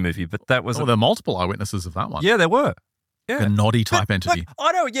Disney movie, but that was... there are multiple eyewitnesses of that one. Yeah, there were. Yeah. The Noddy type entity.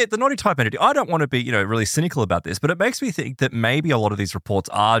 The Noddy type entity. I don't want to be, really cynical about this, but it makes me think that maybe a lot of these reports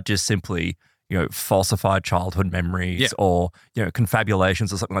are just simply, falsified childhood memories or,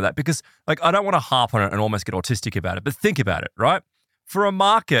 confabulations or something like that. Because, I don't want to harp on it and almost get autistic about it, but think about it, right? For a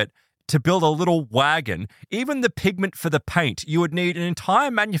market to build a little wagon, even the pigment for the paint, you would need an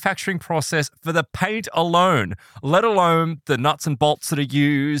entire manufacturing process for the paint alone, let alone the nuts and bolts that are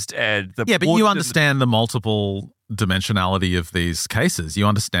used and the... Yeah, but you understand the multiple dimensionality of these cases. You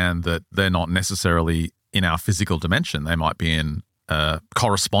understand that they're not necessarily in our physical dimension. They might be in a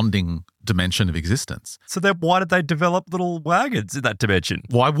corresponding dimension of existence. So then why did they develop little wagons in that dimension?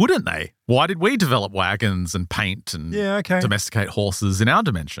 Why wouldn't they? Why did we develop wagons and paint and domesticate horses in our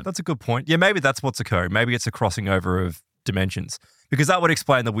dimension? That's a good point. Yeah, maybe that's what's occurring. Maybe it's a crossing over of dimensions, because that would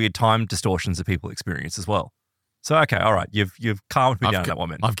explain the weird time distortions that people experience as well. So, okay, all right, you've calmed me down that one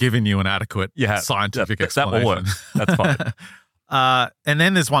minute. I've given you an adequate scientific explanation. That will work. That's fine. And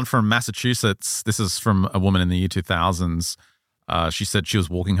then there's one from Massachusetts. This is from a woman in the year 2000s. She said she was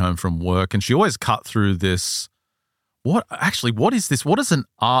walking home from work, and she always cut through this. What is this? What is an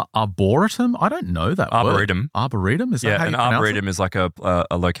arboretum? I don't know that Arboretum. word. Arboretum? Is that how you an arboretum is like a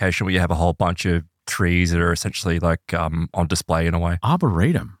location where you have a whole bunch of trees that are essentially like on display in a way.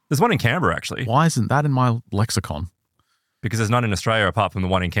 Arboretum. There's one in Canberra, actually. Why isn't that in my lexicon? Because there's none in Australia apart from the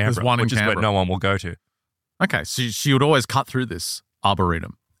one in Canberra, which is where no one will go to. Okay, so she would always cut through this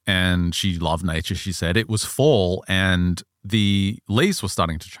arboretum, and she loved nature, she said. It was fall, and the leaves were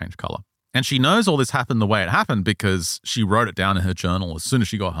starting to change color. And she knows all this happened the way it happened because she wrote it down in her journal as soon as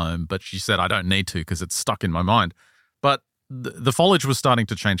she got home, but she said, I don't need to because it's stuck in my mind. But the foliage was starting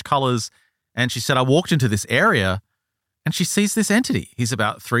to change colors, and she said, I walked into this area, and she sees this entity. He's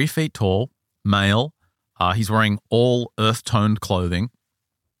about 3 feet tall, male. He's wearing all earth-toned clothing.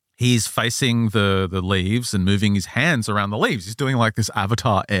 He's facing the leaves and moving his hands around the leaves. He's doing like this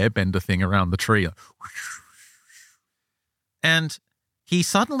Avatar airbender thing around the tree. And he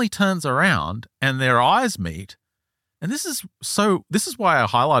suddenly turns around and their eyes meet. And this is why I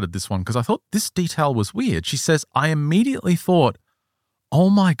highlighted this one, because I thought this detail was weird. She says, I immediately thought,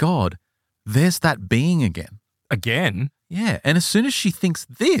 oh my God, there's that being again. Again? Yeah. And as soon as she thinks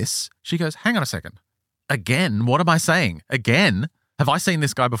this, she goes, hang on a second. Again? What am I saying? Again? Have I seen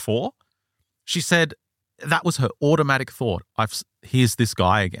this guy before? She said that was her automatic thought. Here's this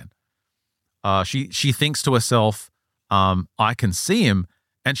guy again. She thinks to herself, I can see him.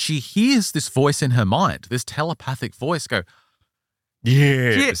 And she hears this voice in her mind, this telepathic voice go,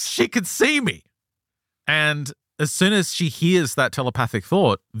 yes, she can see me. And as soon as she hears that telepathic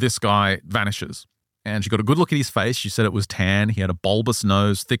thought, this guy vanishes. And she got a good look at his face. She said it was tan. He had a bulbous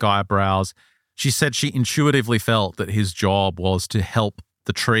nose, thick eyebrows. She said she intuitively felt that his job was to help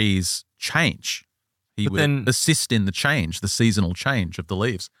the trees change He But would then- assist in the change, the seasonal change of the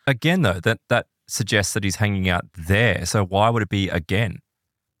leaves. Again, though, that suggests that he's hanging out there. So why would it be again?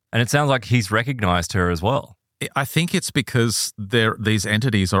 And it sounds like he's recognized her as well. I think it's because these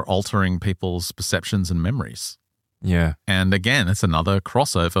entities are altering people's perceptions and memories. Yeah. And again, it's another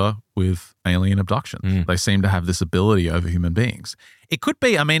crossover with alien abductions. They seem to have this ability over human beings. It could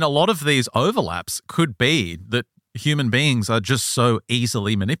be, I mean, a lot of these overlaps could be that human beings are just so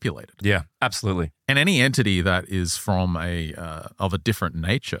easily manipulated. Yeah, absolutely. And any entity that is from of a different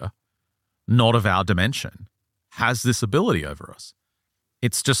nature, not of our dimension, has this ability over us.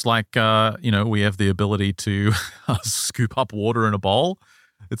 It's just like, we have the ability to scoop up water in a bowl.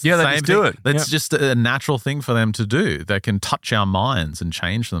 It's Yeah, the they same just do thing. it. That's Yeah. just a natural thing for them to do. They can touch our minds and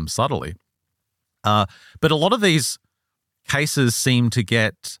change them subtly. But a lot of these cases seem to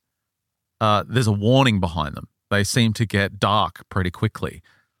get, there's a warning behind them. They seem to get dark pretty quickly.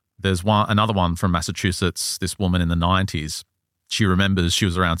 There's another one from Massachusetts, this woman in the 90s. She remembers she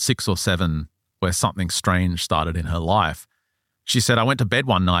was around 6 or 7 where something strange started in her life. She said, I went to bed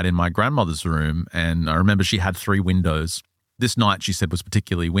one night in my grandmother's room and I remember she had 3 windows. This night, she said, was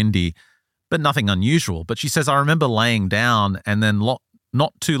particularly windy, but nothing unusual. But she says, I remember laying down and then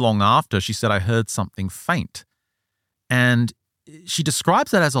not too long after, she said, I heard something faint. And she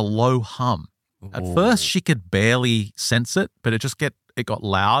describes that as a low hum. At first, she could barely sense it, but it got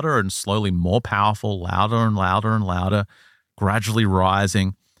louder and slowly more powerful, louder and louder and louder, gradually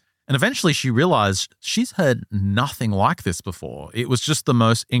rising. And eventually she realized she's heard nothing like this before. It was just the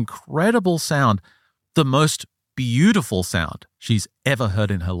most incredible sound, the most beautiful sound she's ever heard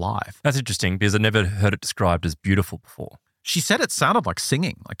in her life. That's interesting because I never heard it described as beautiful before. She said it sounded like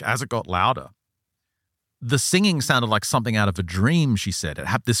singing, like as it got louder. The singing sounded like something out of a dream, she said. It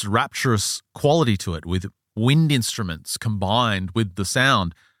had this rapturous quality to it with wind instruments combined with the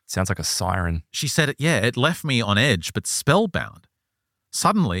sound. Sounds like a siren. She said, it left me on edge, but spellbound.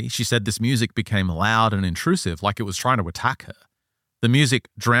 Suddenly, she said this music became loud and intrusive, like it was trying to attack her. The music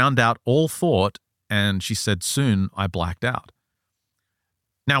drowned out all thought, and she said, soon I blacked out.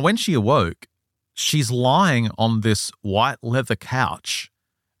 Now, when she awoke, she's lying on this white leather couch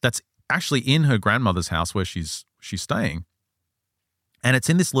that's actually in her grandmother's house where she's staying. And it's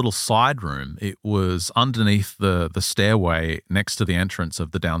in this little side room. It was underneath the stairway next to the entrance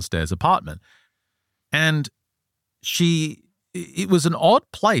of the downstairs apartment. And it was an odd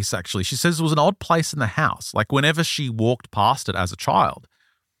place, actually. She says it was an odd place in the house. Like whenever she walked past it as a child,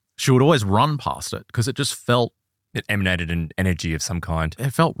 she would always run past it because it just felt... It emanated an energy of some kind.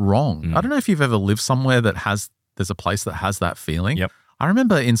 It felt wrong. I don't know if you've ever lived somewhere there's a place that has that feeling. Yep. I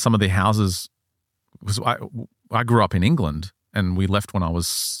remember in some of the houses, because I grew up in England and we left when I was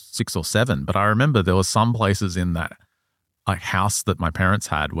 6 or 7, but I remember there were some places in that house that my parents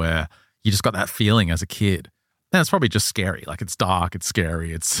had where you just got that feeling as a kid. And it's probably just scary. Like it's dark, it's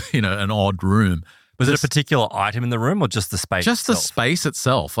scary, it's, an odd room. Was it a particular item in the room or just the space Just itself? the space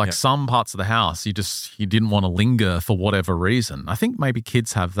itself. Like some parts of the house, you didn't want to linger for whatever reason. I think maybe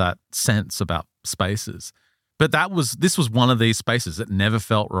kids have that sense about spaces. But this was one of these spaces that never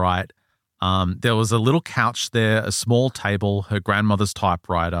felt right. There was a little couch there, a small table, her grandmother's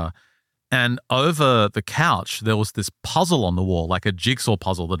typewriter. And over the couch, there was this puzzle on the wall, like a jigsaw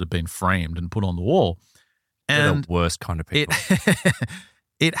puzzle that had been framed and put on the wall. They're And the worst kind of people.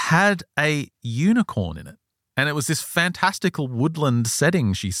 it had a unicorn in it. And it was this fantastical woodland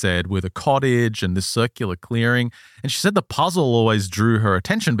setting, she said, with a cottage and this circular clearing. And she said the puzzle always drew her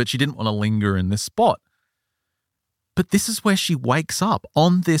attention, but she didn't want to linger in this spot. But this is where she wakes up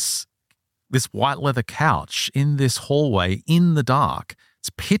on this white leather couch in this hallway in the dark.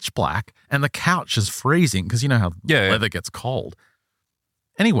 It's pitch black and the couch is freezing because you know how leather gets cold.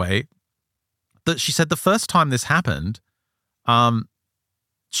 Anyway, she said the first time this happened,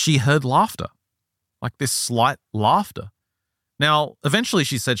 she heard laughter, like this slight laughter. Now, eventually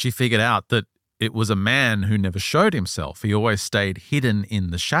she said she figured out that it was a man who never showed himself. He always stayed hidden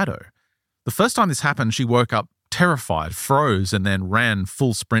in the shadow. The first time this happened, she woke up terrified, froze, and then ran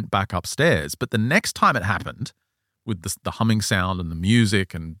full sprint back upstairs. But the next time it happened, with the humming sound and the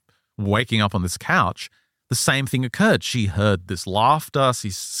music and waking up on this couch, the same thing occurred. She heard this laughter. She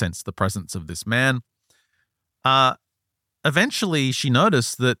sensed the presence of this man. Eventually, she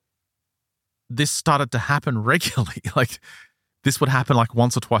noticed that this started to happen regularly. Like this would happen like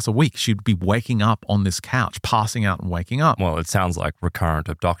once or twice a week. She'd be waking up on this couch, passing out and waking up. Well, it sounds like recurrent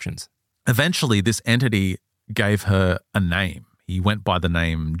abductions. Eventually, this entity gave her a name. He went by the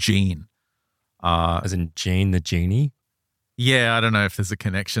name Gene. As in Gene the Genie? Yeah, I don't know if there's a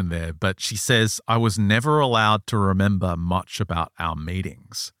connection there, but she says, I was never allowed to remember much about our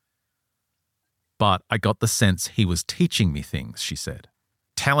meetings. but I got the sense he was teaching me things, she said,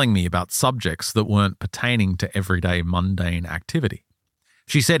 telling me about subjects that weren't pertaining to everyday mundane activity.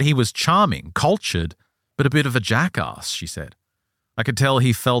 She said he was charming, cultured, but a bit of a jackass, she said. I could tell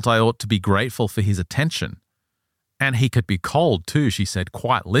he felt I ought to be grateful for his attention. And he could be cold too, she said,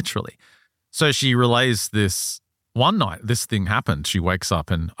 quite literally. So she relays this. One night, this thing happened. She wakes up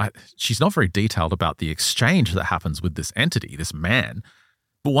and she's not very detailed about the exchange that happens with this entity, this man.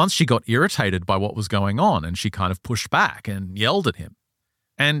 But once she got irritated by what was going on and she kind of pushed back and yelled at him.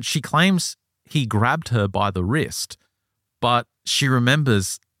 And she claims he grabbed her by the wrist, but she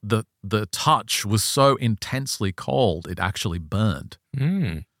remembers the touch was so intensely cold it actually burned.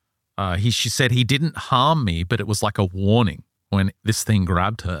 She said he didn't harm me, but it was like a warning when this thing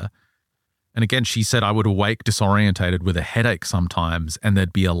grabbed her. And again, she said I would awake disorientated with a headache sometimes and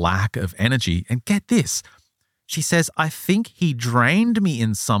there'd be a lack of energy. And get this, she says, I think he drained me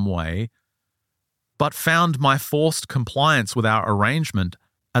in some way, but found my forced compliance with our arrangement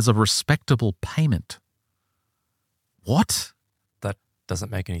as a respectable payment. What? That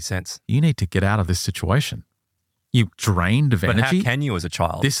doesn't make any sense. You need to get out of this situation. You drained of energy. But how can you as a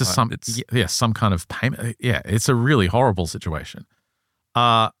child? This is some kind of payment. Yeah, it's a really horrible situation.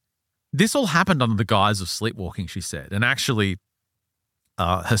 This all happened under the guise of sleepwalking, she said. And actually,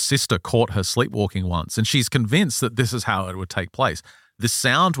 her sister caught her sleepwalking once, and she's convinced that this is how it would take place. This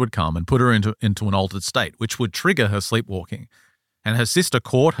sound would come and put her into an altered state, which would trigger her sleepwalking. And her sister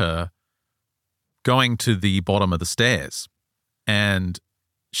caught her going to the bottom of the stairs. And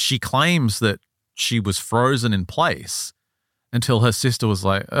she claims that she was frozen in place until her sister was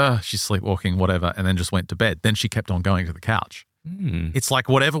like, she's sleepwalking, whatever, and then just went to bed. Then she kept on going to the couch. It's like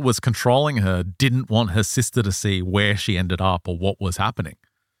whatever was controlling her didn't want her sister to see where she ended up or what was happening.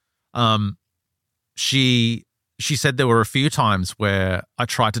 She said there were a few times where I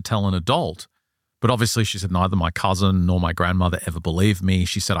tried to tell an adult, but obviously she said neither my cousin nor my grandmother ever believed me.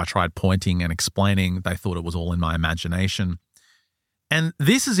 She said I tried pointing and explaining. They thought it was all in my imagination. And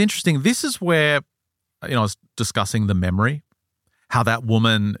this is interesting. This is where, I was discussing the memory, how that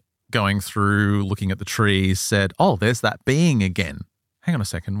woman going through, looking at the trees, said, oh, there's that being again. Hang on a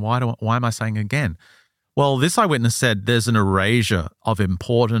second. Why am I saying again? Well, this eyewitness said there's an erasure of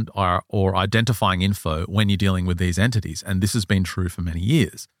important or identifying info when you're dealing with these entities, and this has been true for many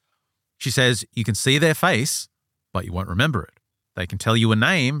years. She says you can see their face, but you won't remember it. They can tell you a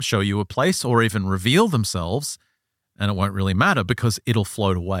name, show you a place, or even reveal themselves, and it won't really matter because it'll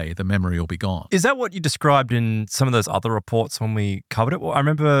float away. The memory will be gone. Is that what you described in some of those other reports when we covered it? Well, I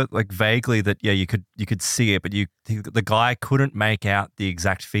remember like vaguely that, you could see it, but the guy couldn't make out the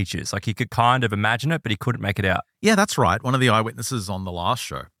exact features. Like he could kind of imagine it, but he couldn't make it out. Yeah, that's right. One of the eyewitnesses on the last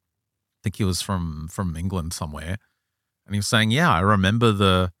show, I think he was from England somewhere, and he was saying, yeah, I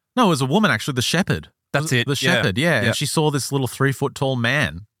remember it was a woman actually, the shepherd. That's it. The shepherd, yeah. And she saw this little 3-foot tall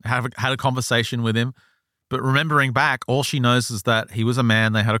man, had a conversation with him. But remembering back, all she knows is that he was a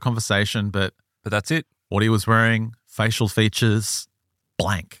man, they had a conversation, but that's it. What he was wearing, facial features,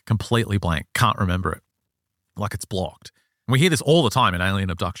 blank, completely blank, can't remember it, like it's blocked. And we hear this all the time in alien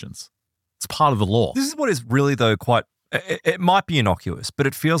abductions. It's part of the law. This is what is really, though, it might be innocuous, but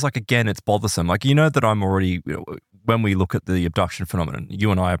it feels like, again, it's bothersome. Like, that I'm already, when we look at the abduction phenomenon, you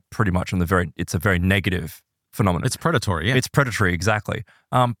and I are pretty much on it's a very negative phenomenon. It's predatory, yeah. It's predatory, exactly.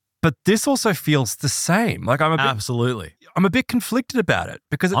 But this also feels the same. Like absolutely. I'm a bit conflicted about it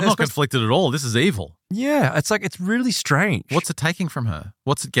because I'm not conflicted at all. This is evil. Yeah, it's really strange. What's it taking from her?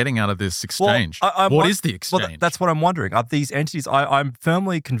 What's it getting out of this exchange? What is the exchange? Well, that's what I'm wondering. Are these entities? I'm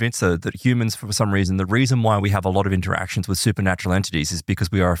firmly convinced that humans, for some reason, the reason why we have a lot of interactions with supernatural entities is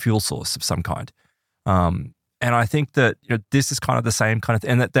because we are a fuel source of some kind. And I think that this is kind of the same kind of thing,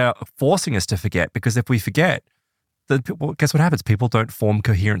 and that they're forcing us to forget, because if we forget, then guess what happens? People don't form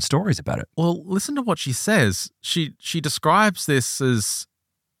coherent stories about it. Well, listen to what she says. She describes this as,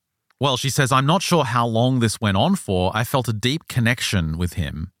 well, she says, I'm not sure how long this went on for. I felt a deep connection with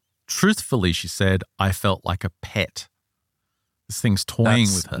him. Truthfully, she said, I felt like a pet. This thing's toying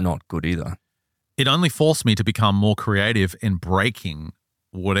with her. That's not good either. It only forced me to become more creative in breaking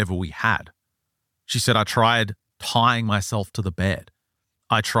whatever we had. She said, I tried tying myself to the bed.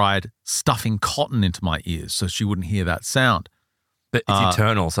 I tried stuffing cotton into my ears so she wouldn't hear that sound. But it's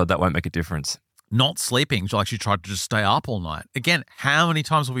eternal, so that won't make a difference. Not sleeping, like she tried to just stay up all night. Again, how many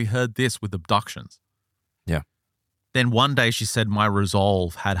times have we heard this with abductions? Yeah. Then one day she said, my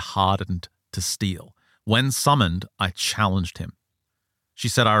resolve had hardened to steel. When summoned, I challenged him. She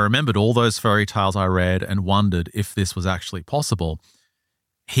said, I remembered all those fairy tales I read and wondered if this was actually possible.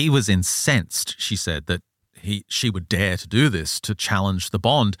 He was incensed, she said, that she would dare to do this, to challenge the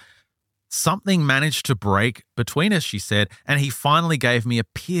bond. Something managed to break between us, she said, and he finally gave me a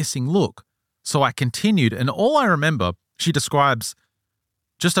piercing look. So I continued, and all I remember, she describes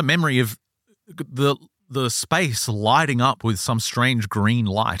just a memory of the space lighting up with some strange green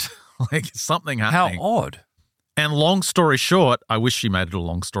light, like something happening. How odd. And long story short, I wish she made it a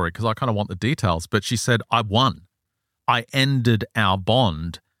long story because I kind of want the details, but she said, I won. I ended our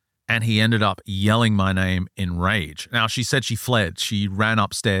bond, and he ended up yelling my name in rage. Now, she said she fled. She ran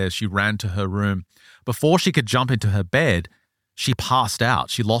upstairs. She ran to her room. Before she could jump into her bed, she passed out.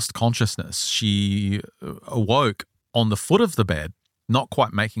 She lost consciousness. She awoke on the foot of the bed, not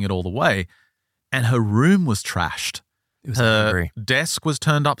quite making it all the way, and her room was trashed. Her desk was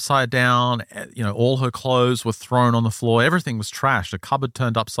turned upside down. You know, all her clothes were thrown on the floor. Everything was trashed. A cupboard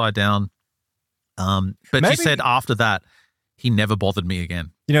turned upside down. But she said after that, he never bothered me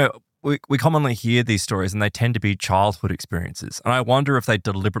again. You know, we commonly hear these stories and they tend to be childhood experiences. And I wonder if they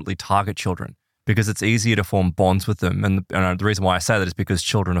deliberately target children because it's easier to form bonds with them. And the reason why I say that is because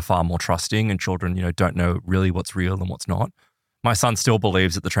children are far more trusting and children, you know, don't know really what's real and what's not. My son still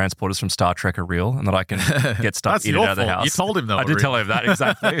believes that the transporters from Star Trek are real and that I can get stuff in and out of the house. You told him that. I did tell him that,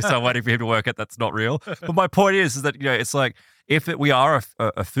 exactly. So I'm waiting for him to work out that's not real. But my point is that, you know, it's like if we are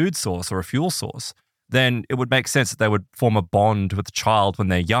a food source or a fuel source, then it would make sense that they would form a bond with the child when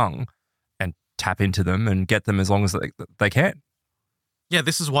they're young and tap into them and get them as long as they can. Yeah,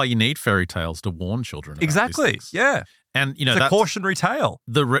 this is why you need fairy tales to warn children about exactly. these things. Yeah. And, you know, it's a cautionary tale.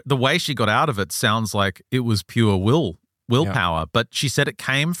 The way she got out of it sounds like it was pure willpower, but she said it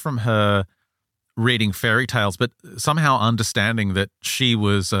came from her reading fairy tales, but somehow understanding that she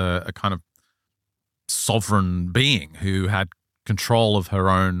was a kind of sovereign being who had control of her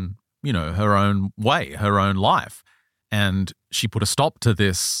own, you know, her own way, her own life. And she put a stop to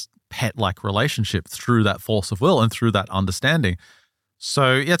this pet-like relationship through that force of will and through that understanding.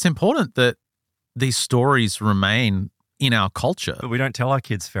 So, yeah, it's important that these stories remain in our culture. But we don't tell our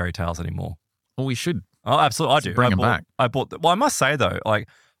kids fairy tales anymore. Well, we should. Oh, absolutely. I do. Bring them back. I bought, well, I must say though, like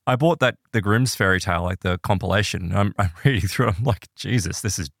I bought the Grimm's fairy tale, like the compilation. I'm reading through it. I'm like, Jesus,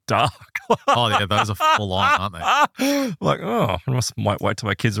 this is dark. Oh, yeah, those are full on, aren't they? Like, oh, I might wait till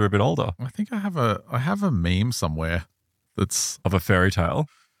my kids are a bit older. I think I have a meme somewhere that's of a fairy tale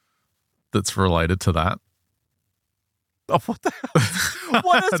that's related to that. Oh, what the hell?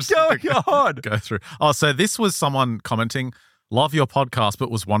 What is going on? Go through. Oh, so this was someone commenting, love your podcast,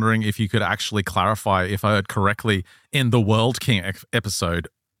 but was wondering if you could actually clarify if I heard correctly in the World King episode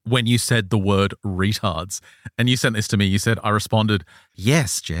when you said the word retards. And you sent this to me. You said, I responded,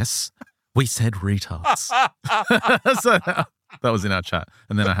 yes, Jess, we said retards. So that was in our chat.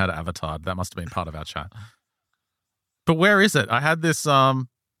 And then I had Avatar. That must have been part of our chat. But where is it? I had this, there's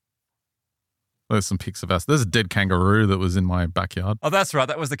some pics of us. There's a dead kangaroo that was in my backyard. Oh, that's right.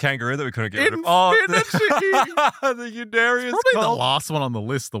 That was the kangaroo that we couldn't get rid of. Oh, the Unarius. Probably the last one on the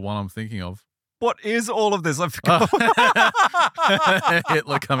list, the one I'm thinking of. What is all of this? I forgot.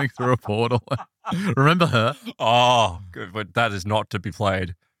 Hitler coming through a portal. Remember her? Oh, good. But that is not to be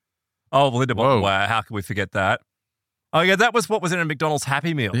played. Oh, Linda, wow. How can we forget that? Oh, yeah, that was what was in a McDonald's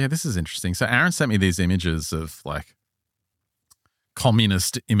Happy Meal. Yeah, this is interesting. So Aaron sent me these images of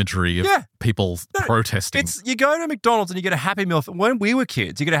communist imagery of people protesting. You go to McDonald's and you get a Happy Meal. When we were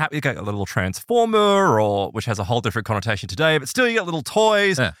kids, you get a little Transformer, which has a whole different connotation today, but still you get little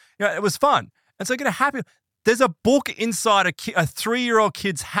toys. Yeah. You know, it was fun. And so you get a Happy Meal. There's a book inside a 3-year-old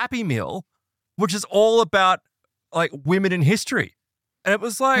kid's Happy Meal, which is all about women in history. And it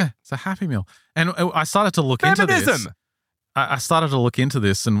was it's a Happy Meal. And I started to look feminism. into this. I started to look into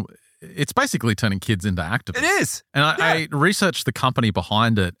this, and it's basically turning kids into activists. It is. And I researched the company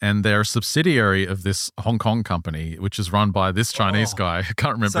behind it, and they're a subsidiary of this Hong Kong company, which is run by this Chinese guy. I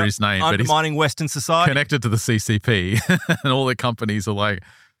can't remember his name, but he's undermining Western society. Connected to the CCP. And all the companies are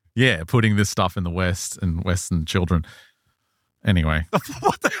putting this stuff in the West and Western children. Anyway.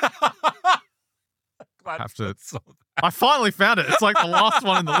 What the hell? I finally found it. It's the last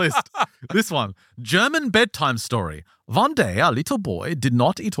one in the list. This one. German bedtime story. One day, a little boy did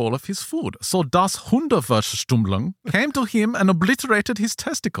not eat all of his food, so das Hundeverstümmelung came to him and obliterated his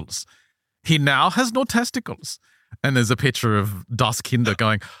testicles. He now has no testicles. And there's a picture of Das Kinder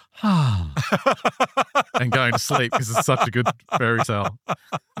going, and going to sleep because it's such a good fairy tale.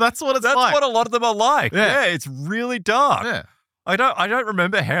 That's what it's like. That's what a lot of them are like. Yeah, it's really dark. Yeah. I don't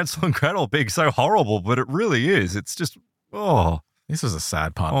remember Hansel and Gretel being so horrible, but it really is. It's just, This was a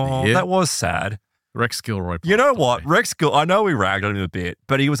sad part of the year. That was sad. Rex Gilroy. You know what? Rex Gilroy, I know we ragged on him a bit,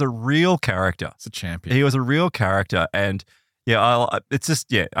 but he was a real character. It's a champion. He was a real character. And it's just,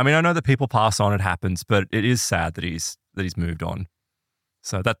 I mean, I know that people pass on, it happens, but it is sad that he's moved on.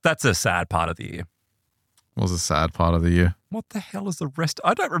 So that's a sad part of the year. Was a sad part of the year. What the hell is the rest?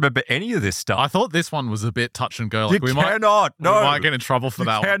 I don't remember any of this stuff. I thought this one was a bit touch and go. You cannot. We might get in trouble for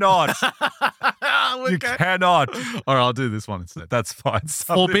that cannot. one. You cannot. All right, I'll do this one instead. That's fine.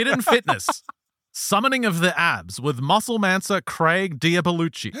 Forbidden Fitness. Summoning of the Abs with Muscle Mancer Craig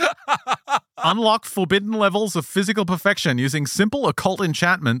Diabolucci. Unlock forbidden levels of physical perfection using simple occult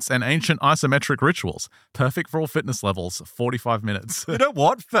enchantments and ancient isometric rituals. Perfect for all fitness levels. 45 minutes. You know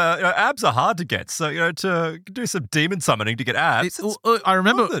what? Abs are hard to get. So, to do some demon summoning to get abs. I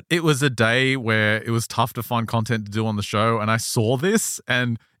remember it was a day where it was tough to find content to do on the show, and I saw this,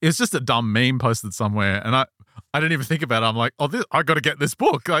 and it was just a dumb meme posted somewhere, and I didn't even think about it. I'm like, I got to get this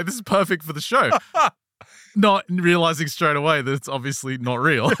book. Like, this is perfect for the show. Not realizing straight away that it's obviously not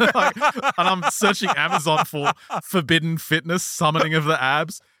real. And I'm searching Amazon for Forbidden Fitness, Summoning of the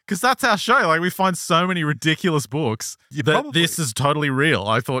Abs, because that's our show. Like, we find so many ridiculous books this is totally real.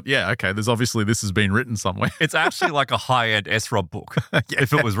 I thought, this has been written somewhere. It's actually like a high-end S-Rob book,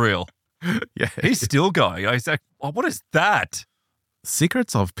 if it was real. Yeah. He's still going. He's like, what is that?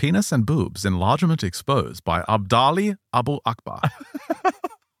 Secrets of Penis and Boobs, Enlargement Exposed by Abdali Abu Akbar.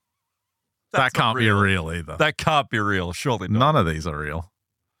 That can't be real either. That can't be real. Surely not. None of these are real.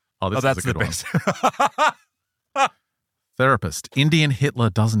 This that's is a good the best. Therapist. Indian Hitler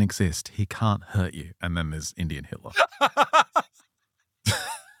doesn't exist. He can't hurt you. And then there's Indian Hitler.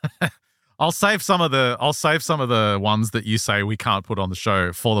 I'll save some of the ones that you say we can't put on the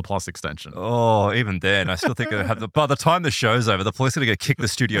show for the Plus extension. Oh, even then, I still think by the time the show's over, the police are going to kick the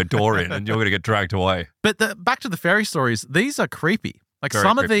studio door in and you're going to get dragged away. But back to the fairy stories, these are creepy. Like, Very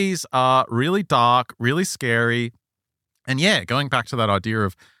some creepy. of these are really dark, really scary. And going back to that idea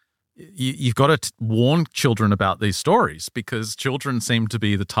of you've got to warn children about these stories, because children seem to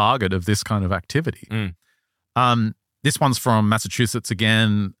be the target of this kind of activity. This one's from Massachusetts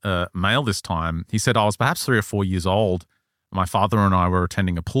again, male this time. He said, I was perhaps 3 or 4 years old. My father and I were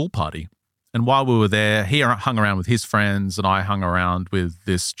attending a pool party. And while we were there, he hung around with his friends and I hung around with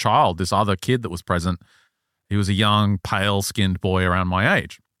this other kid that was present. He was a young, pale-skinned boy around my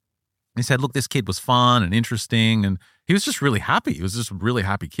age. He said, look, this kid was fun and interesting, and he was just really happy. He was just a really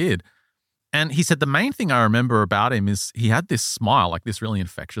happy kid. And he said the main thing I remember about him is he had this smile, like this really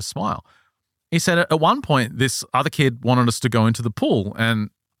infectious smile. He said at one point, this other kid wanted us to go into the pool, and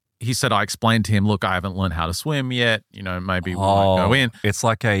he said, I explained to him, look, I haven't learned how to swim yet. Maybe we might go in. It's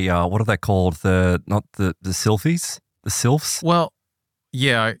like a, what are they called? Not the Sylphies? The Sylphs? Well,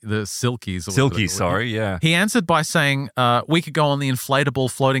 yeah, the Silkies. Silkies, sorry, yeah. He answered by saying, we could go on the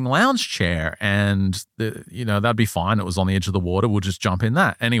inflatable floating lounge chair and, that'd be fine. It was on the edge of the water. We'll just jump in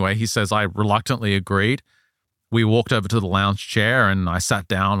that. Anyway, he says, I reluctantly agreed. We walked over to the lounge chair and I sat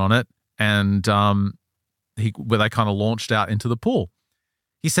down on it, and where they kind of launched out into the pool.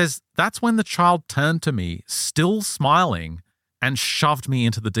 He says, that's when the child turned to me, still smiling, and shoved me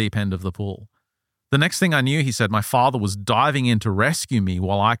into the deep end of the pool. The next thing I knew, he said, my father was diving in to rescue me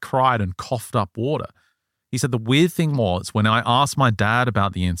while I cried and coughed up water. He said the weird thing was, when I asked my dad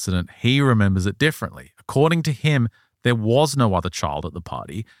about the incident, he remembers it differently. According to him, there was no other child at the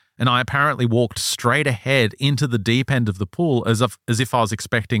party, and I apparently walked straight ahead into the deep end of the pool as if I was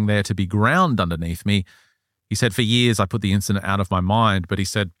expecting there to be ground underneath me. He said, for years, I put the incident out of my mind, but he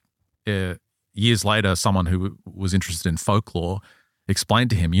said years later, someone who was interested in folklore explained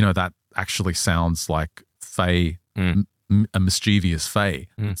to him, that actually sounds like fae, a mischievous fae.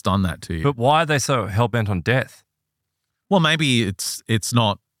 It's done that to you. But why are they so hell-bent on death? Well, maybe it's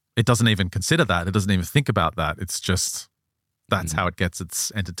not, it doesn't even consider that. It doesn't even think about that. It's just, that's how it gets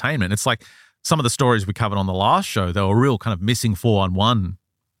its entertainment. It's like some of the stories we covered on the last show, they were real kind of missing 411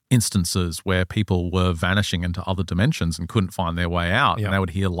 instances where people were vanishing into other dimensions and couldn't find their way out. Yeah. And they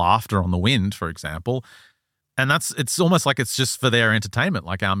would hear laughter on the wind, for example. And it's almost like it's just for their entertainment,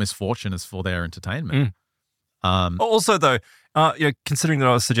 like our misfortune is for their entertainment. Also, though, considering that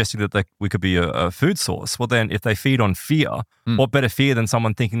I was suggesting that we could be a food source, well, then if they feed on fear, what better fear than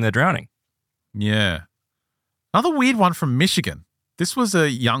someone thinking they're drowning? Yeah. Another weird one from Michigan. This was a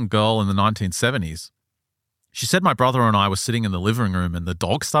young girl in the 1970s. She said my brother and I were sitting in the living room and the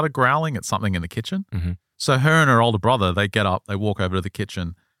dog started growling at something in the kitchen. Mm-hmm. So her and her older brother, they get up, they walk over to the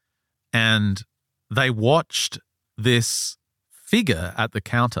kitchen, and they watched this figure at the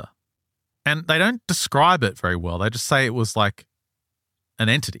counter. And they don't describe it very well. They just say it was like an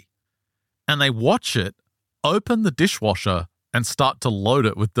entity. And they watch it open the dishwasher and start to load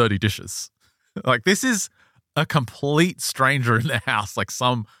it with dirty dishes. Like, this is a complete stranger in their house, like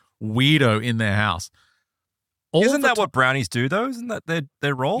some weirdo in their house. Isn't that what brownies do, though? Isn't that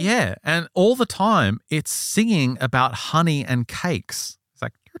their role? Yeah. And all the time, it's singing about honey and cakes.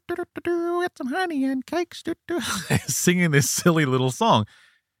 Get some honey and cakes. Singing this silly little song.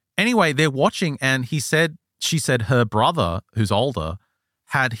 Anyway, they're watching, and she said her brother, who's older,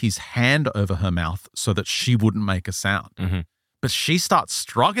 had his hand over her mouth so that she wouldn't make a sound. Mm-hmm. But she starts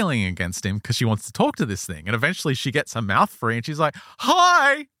struggling against him because she wants to talk to this thing. And eventually she gets her mouth free and she's like,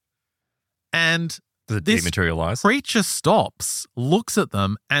 hi. And Does it this dematerialize? creature stops, looks at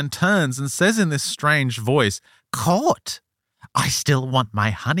them, and turns and says in this strange voice, "Caught. I still want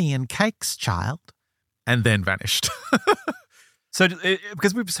my honey and cakes, child." And then vanished. So,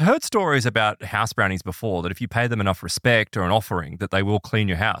 because we've heard stories about house brownies before, that if you pay them enough respect or an offering, that they will clean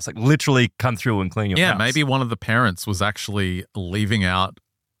your house, like literally come through and clean your house. Yeah, maybe one of the parents was actually leaving out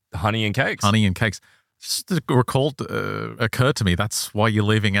honey and cakes. honey and cakes. Just occurred to me, that's why you're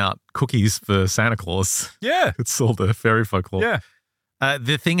leaving out cookies for Santa Claus. Yeah. It's all the fairy folklore. Yeah.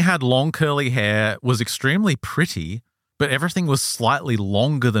 The thing had long curly hair, was extremely pretty, but everything was slightly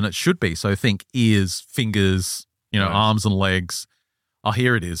longer than it should be. So think ears, fingers, arms and legs. Oh,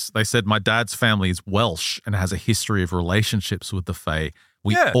 here it is. They said, my dad's family is Welsh and has a history of relationships with the Fae.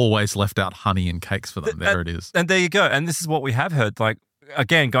 We always left out honey and cakes for them. There it is. And there you go. And this is what we have heard. Like,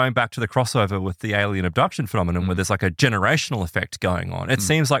 again, going back to the crossover with the alien abduction phenomenon, where there's like a generational effect going on. It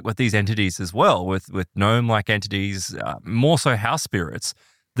seems like with these entities as well, with gnome-like entities, more so house spirits,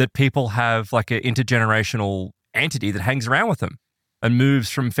 that people have like an intergenerational entity that hangs around with them and moves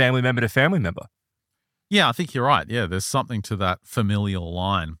from family member to family member. Yeah, I think you're right. Yeah, there's something to that familial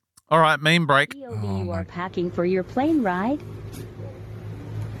line. All right, meme break. You are packing for your plane ride.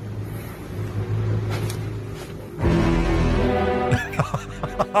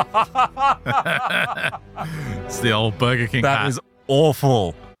 It's the old Burger King That hat. is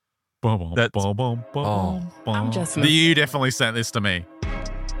awful. That's, I'm just You definitely sent this to me.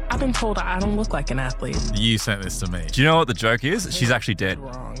 I've been told I don't look like an athlete. You sent this to me. Do you know what the joke is? She's actually dead.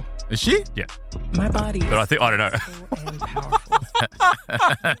 Wrong. Is she? Yeah. My body But I don't know. and powerful.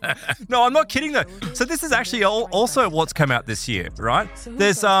 No, I'm not kidding though. So this is actually also what's come out this year, right?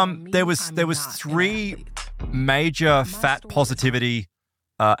 There's there was 3 major fat positivity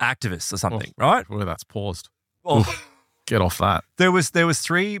activists or something, right? Well, that's paused. Well, Get off that. there was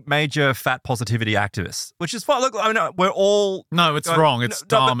 3 major fat positivity activists, which is fine. Look, I mean, we're all No, it's wrong. It's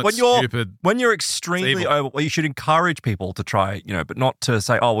dumb. but It's stupid. When you're extremely evil. over, well, you should encourage people to try, but not to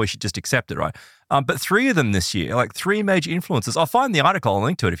say, oh, we should just accept it, right? But 3 of them this year, like 3 major influencers. I'll find the article. I'll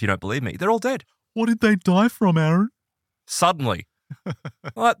link to it if you don't believe me. They're all dead. What did they die from, Aaron? Suddenly.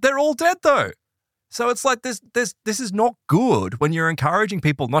 They're all dead though. So it's like this is not good when you're encouraging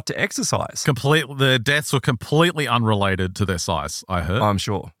people not to exercise. The deaths were completely unrelated to their size, I heard. I'm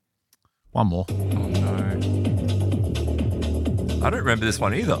sure. One more. Oh no. I don't remember this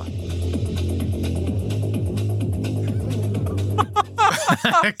one either.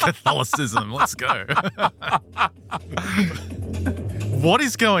 Catholicism. Let's go. What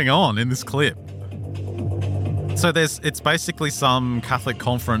is going on in this clip? So it's basically some Catholic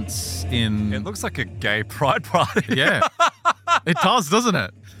conference in... It looks like a gay pride party. Yeah. It does, doesn't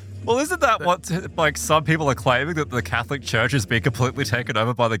it? Well, isn't that what like some people are claiming, that the Catholic Church has been completely taken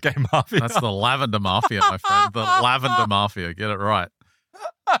over by the gay mafia? That's the Lavender Mafia, my friend. The Lavender Mafia. Get it right.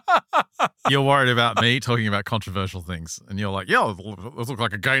 You're worried about me talking about controversial things, and you're like, yeah, it looks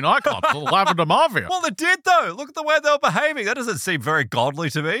like a gay nightclub. The Lavender Mafia. Well, it did though. Look at the way they were behaving. That doesn't seem very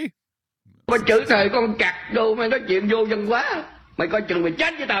godly to me. Mày chữ thề con cặc đồ, mày nói chuyện vô dân quá. Mày coi chừng mày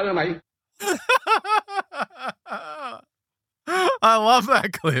chết với tao rồi mày. I love that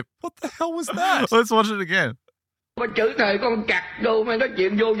clip. What the hell was that? Let's watch it again. Mày chữ thề con cặc đồ, mày nói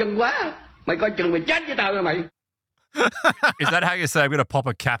chuyện vô dân quá. Mày coi chừng mày chết với tao rồi mày. Is that how you say I'm going to pop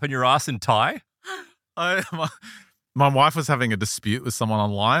a cap in your ass in Thai? My wife was having a dispute with someone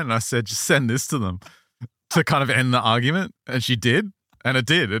online, and I said, just send this to them to kind of end the argument. And she did. And it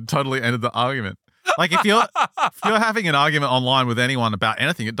did. It totally ended the argument. Like if you're having an argument online with anyone about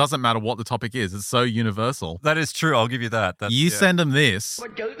anything, it doesn't matter what the topic is. It's so universal. That is true. I'll give you that. Send them this. Mày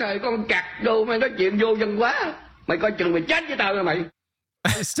chữ thề con cặc đồ, mày nói chuyện vô dân quá. Mày coi chừng mày chết với tao rồi mày.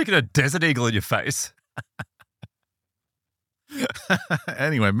 You're sticking a desert eagle in your face.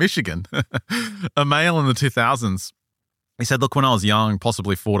 Anyway, Michigan. A male in the 2000s. He said, look, when I was young,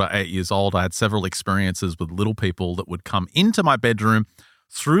 possibly 4 to 8 years old, I had several experiences with little people that would come into my bedroom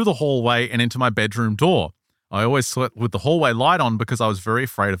through the hallway and into my bedroom door. I always slept with the hallway light on because I was very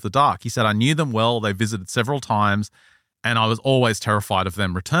afraid of the dark. He said, I knew them well. They visited several times, and I was always terrified of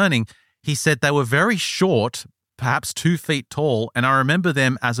them returning. He said they were very short, perhaps 2 feet tall, and I remember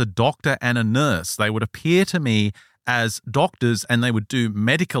them as a doctor and a nurse. They would appear to me as doctors, and they would do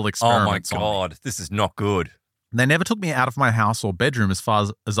medical experiments. Oh my God, this is not good. They never took me out of my house or bedroom as far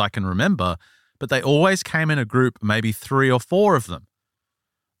as I can remember, but they always came in a group, maybe 3 or 4 of them.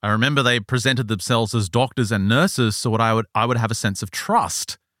 I remember they presented themselves as doctors and nurses, so I would have a sense of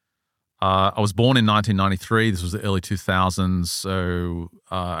trust. I was born in 1993. This was the early 2000s. So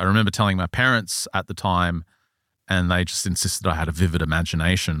I remember telling my parents at the time, and they just insisted I had a vivid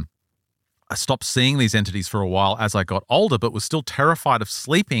imagination. I stopped seeing these entities for a while as I got older, but was still terrified of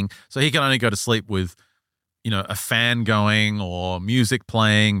sleeping. So he can only go to sleep with, a fan going or music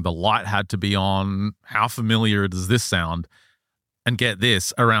playing. The light had to be on. How familiar does this sound? And get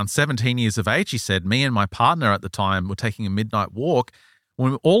this, around 17 years of age, he said, me and my partner at the time were taking a midnight walk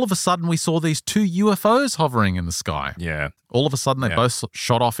when all of a sudden we saw these 2 UFOs hovering in the sky. Yeah. All of a sudden they both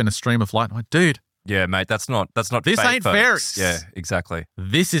shot off in a stream of light. I'm like, dude. Yeah, mate, that's not This fake, ain't folks. fairies. Yeah, exactly.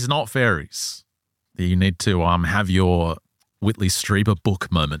 This is not fairies. You need to have your Whitley Strieber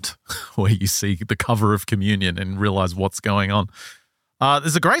book moment where you see the cover of Communion and realize what's going on.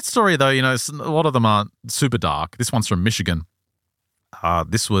 There's a great story, though. A lot of them aren't super dark. This one's from Michigan.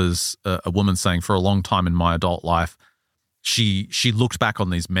 This was a woman saying, for a long time in my adult life, she looked back on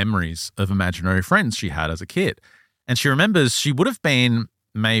these memories of imaginary friends she had as a kid. And she remembers she would have been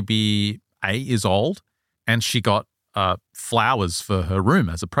maybe 8 years old, and she got flowers for her room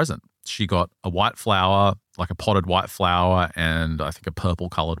as a present. She got a white flower, like a potted white flower, and I think a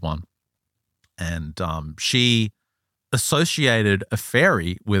purple-colored one. And she associated a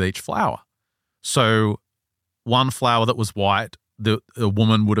fairy with each flower. So one flower that was white, the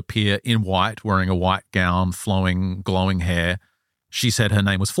woman would appear in white, wearing a white gown, flowing, glowing hair. She said her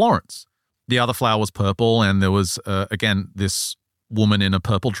name was Florence. The other flower was purple, and there was, again, this woman in a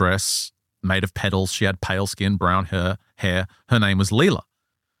purple dress made of petals. She had pale skin, brown hair. Her name was Leela.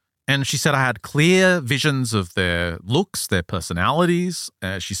 And she said I had clear visions of their looks, their personalities.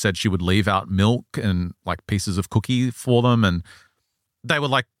 She said she would leave out milk and like pieces of cookie for them, and they were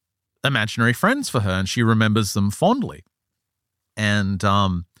like imaginary friends for her, and she remembers them fondly. And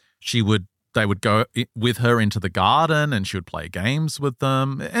they would go with her into the garden, and she would play games with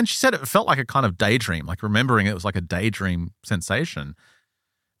them. And she said it felt like a kind of daydream, like remembering it was like a daydream sensation.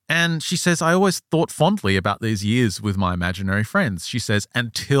 And she says, I always thought fondly about these years with my imaginary friends. She says,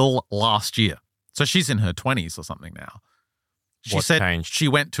 until last year. So she's in her 20s or something now. She What said changed? she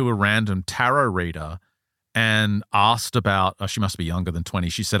went to a random tarot reader and asked about, she must be younger than 20.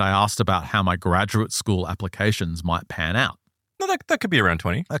 She said, I asked about how my graduate school applications might pan out. No, that could be around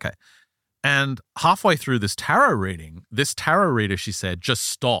 20. Okay. And halfway through this tarot reader, she said, just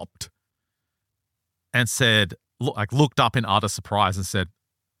stopped and said, looked up in utter surprise and said,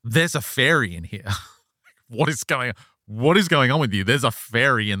 there's a fairy in here. What is going on with you? There's a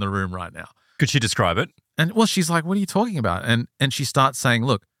fairy in the room right now. Could she describe it? And she's like, what are you talking about? And she starts saying,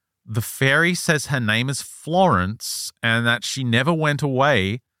 look, the fairy says her name is Florence and that she never went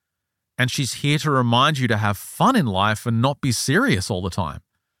away, and she's here to remind you to have fun in life and not be serious all the time.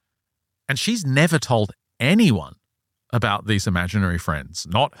 And she's never told anyone about these imaginary friends,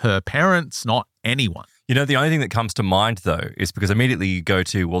 not her parents, not anyone. The only thing that comes to mind, though, is because immediately you go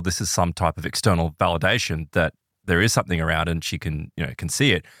to, well, this is some type of external validation that there is something around and she can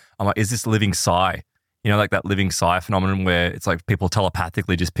see it. I'm like, is this living psi? Like that living psi phenomenon where it's like people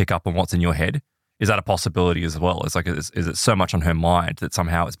telepathically just pick up on what's in your head. Is that a possibility as well? It's like, is it so much on her mind that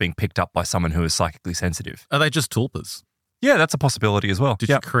somehow it's being picked up by someone who is psychically sensitive? Are they just tulpas? Yeah, that's a possibility as well. Did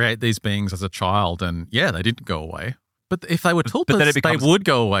you create these beings as a child? And yeah, they didn't go away. But if they were tulpas, then they would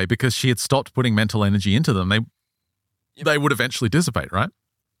go away because she had stopped putting mental energy into them. They would eventually dissipate, right?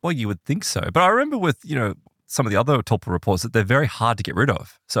 Well, you would think so. But I remember with, some of the other tulpa reports that they're very hard to get rid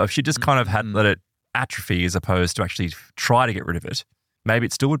of. So if she just kind of had let it atrophy as opposed to actually try to get rid of it, maybe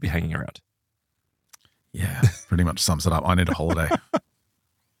it still would be hanging around. Yeah, pretty much sums it up. I need a holiday.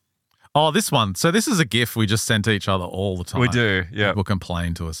 Oh, this one. So this is a GIF we just send to each other all the time. We do, yeah. People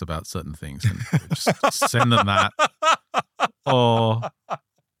complain to us about certain things and we just send them that. Oh,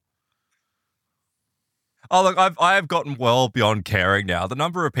 look, I have gotten well beyond caring now. The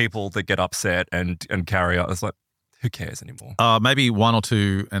number of people that get upset and carry on, it's like, who cares anymore? Maybe one or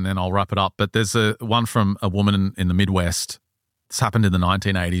two and then I'll wrap it up. But there's one from a woman in the Midwest. This happened in the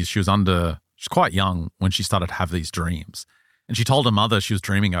 1980s. She's quite young when she started to have these dreams. And she told her mother she was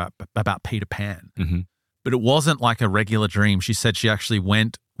dreaming about Peter Pan. Mm-hmm. But it wasn't like a regular dream. She said she actually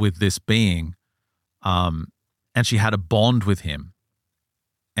went with this being and she had a bond with him.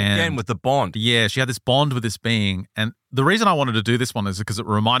 And again, with the bond. Yeah, she had this bond with this being. And the reason I wanted to do this one is because it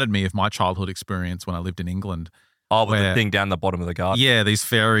reminded me of my childhood experience when I lived in England. Oh, with the thing down the bottom of the garden. Yeah, these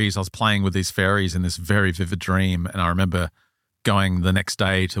fairies. I was playing with these fairies in this very vivid dream. And I remember going the next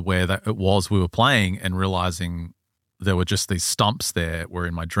day to where it was we were playing and realizing there were just these stumps there where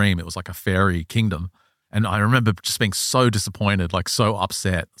in my dream it was like a fairy kingdom. And I remember just being so disappointed, like so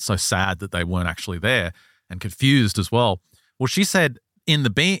upset, so sad that they weren't actually there and confused as well. Well, she said in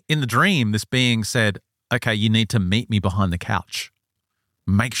the dream, this being said, okay, you need to meet me behind the couch.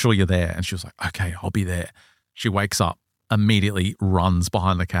 Make sure you're there. And she was like, okay, I'll be there. She wakes up, immediately runs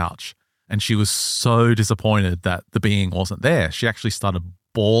behind the couch. And she was so disappointed that the being wasn't there. She actually started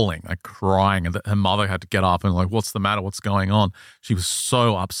bawling, like crying, and that her mother had to get up and like, what's the matter? What's going on? She was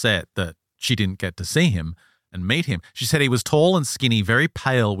so upset that she didn't get to see him and meet him. She said he was tall and skinny, very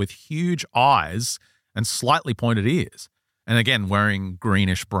pale with huge eyes and slightly pointed ears. And again, wearing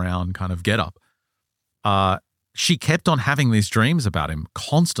greenish brown kind of getup. She kept on having these dreams about him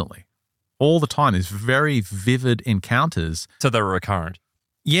constantly, all the time, these very vivid encounters. So they were recurrent.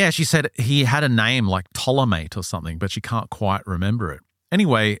 Yeah, she said he had a name like Ptolemate or something, but she can't quite remember it.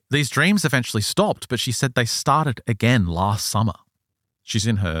 Anyway, these dreams eventually stopped, but she said they started again last summer. She's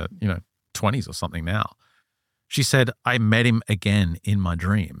in her, 20s or something now. She said, I met him again in my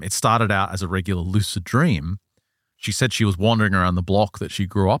dream. It started out as a regular lucid dream. She said she was wandering around the block that she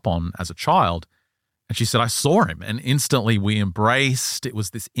grew up on as a child. And she said, I saw him and instantly we embraced. It was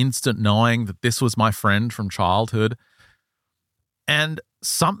this instant knowing that this was my friend from childhood. And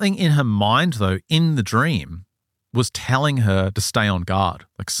something in her mind, though, in the dream was telling her to stay on guard,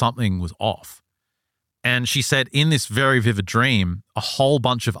 like something was off. And she said in this very vivid dream, a whole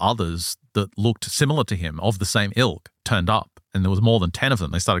bunch of others that looked similar to him of the same ilk turned up, and there was more than 10 of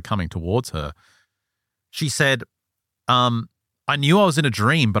them. They started coming towards her. She said, I knew I was in a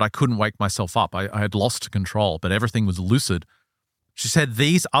dream, but I couldn't wake myself up. I had lost control, but everything was lucid. She said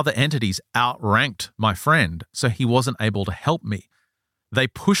these other entities outranked my friend, so he wasn't able to help me. They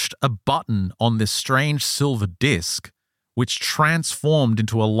pushed a button on this strange silver disc, which transformed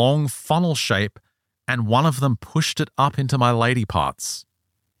into a long funnel shape, and one of them pushed it up into my lady parts.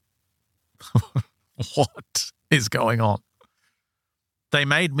 What is going on? They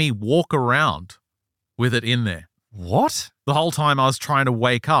made me walk around with it in there. What? The whole time I was trying to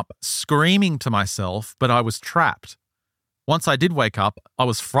wake up, screaming to myself, but I was trapped. Once I did wake up, I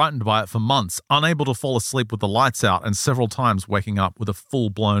was frightened by it for months, unable to fall asleep with the lights out, and several times waking up with a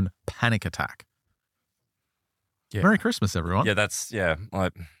full-blown panic attack. Yeah. Merry Christmas, everyone. Yeah, that's, yeah.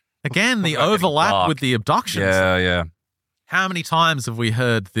 Again, the overlap with the abductions. Yeah. How many times have we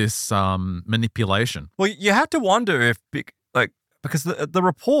heard this manipulation? Well, you have to wonder if, because the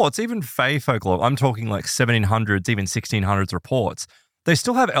reports, even Fae folklore, I'm talking like 1700s, even 1600s reports, they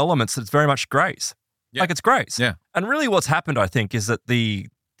still have elements that's very much grace. Yeah. Like it's grace. Yeah. And really what's happened, I think, is that the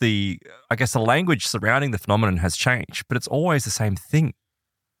language surrounding the phenomenon has changed, but it's always the same thing.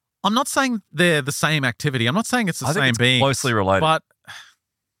 I'm not saying they're the same activity. I'm not saying it's the same being. Closely related. But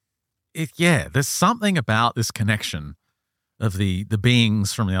there's something about this connection of the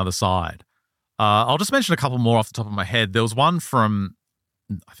beings from the other side. I'll just mention a couple more off the top of my head. There was one from,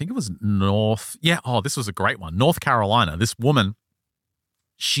 I think it was this was a great one. North Carolina. This woman,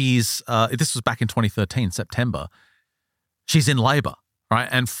 this was back in 2013, September. She's in labor, right?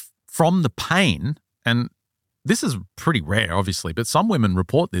 And from the pain, and this is pretty rare, obviously, but some women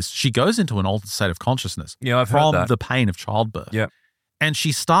report this. She goes into an altered state of consciousness from the pain of childbirth. Yeah. And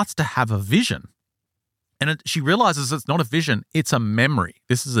she starts to have a vision. And she realizes it's not a vision, it's a memory.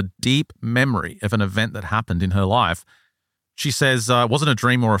 This is a deep memory of an event that happened in her life. She says it wasn't a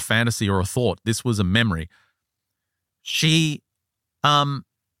dream or a fantasy or a thought. This was a memory. She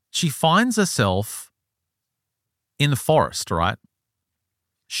finds herself in the forest, right?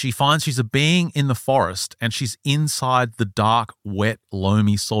 She finds she's a being in the forest and she's inside the dark, wet,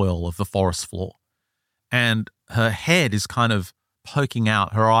 loamy soil of the forest floor. And her head is kind of poking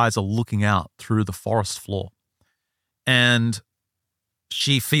out. Her eyes are looking out through the forest floor. And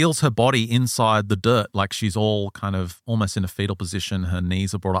she feels her body inside the dirt, like she's all kind of almost in a fetal position. Her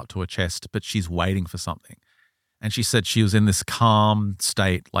knees are brought up to her chest, but she's waiting for something. And she said she was in this calm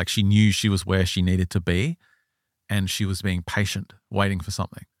state, like she knew she was where she needed to be, and she was being patient, waiting for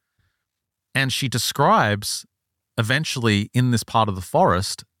something. And she describes, eventually in this part of the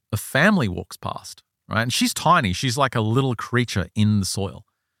forest, a family walks past, right? And she's tiny. She's like a little creature in the soil.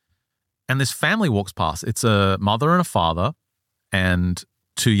 And this family walks past. It's a mother and a father and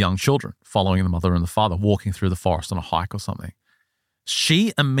two young children following the mother and the father, walking through the forest on a hike or something.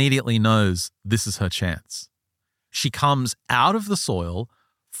 She immediately knows this is her chance. She comes out of the soil,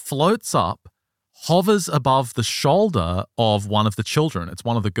 floats up, hovers above the shoulder of one of the children. It's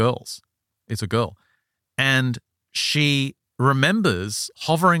one of the girls. It's a girl. And she remembers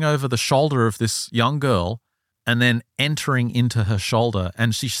hovering over the shoulder of this young girl and then entering into her shoulder.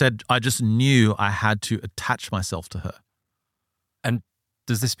 And she said, I just knew I had to attach myself to her. And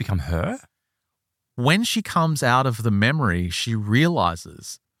does this become her? When she comes out of the memory, she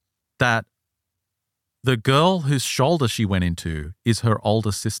realizes that the girl whose shoulder she went into is her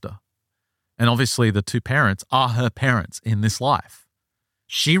older sister. And obviously the two parents are her parents in this life.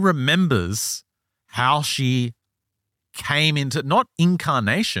 She remembers how she came into, not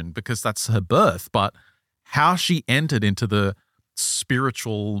incarnation because that's her birth, but how she entered into the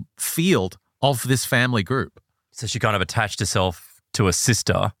spiritual field of this family group. So she kind of attached herself to a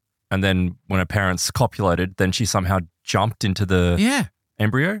sister, and then when her parents copulated, then she somehow jumped into the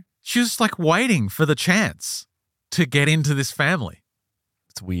embryo? She was like waiting for the chance to get into this family.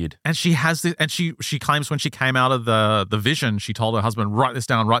 It's weird. And she has this, and she claims when she came out of the vision, she told her husband, write this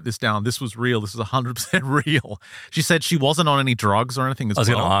down. This was real. This was 100% real. She said she wasn't on any drugs or anything as well. I was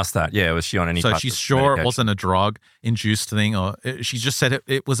going to ask that. Yeah, was she on any So type she's of sure medication? it wasn't a drug-induced thing. Or she just said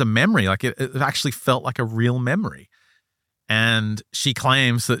it was a memory. Like it actually felt like a real memory. And she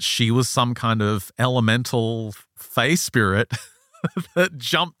claims that she was some kind of elemental fae spirit that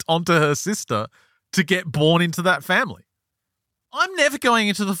jumped onto her sister to get born into that family. I'm never going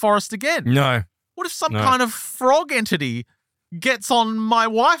into the forest again. No. What if some kind of frog entity gets on my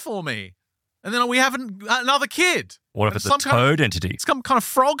wife or me, and then we have another kid? What if it's a toad entity? It's some kind of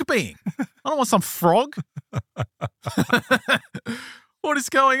frog being. I don't want some frog. What is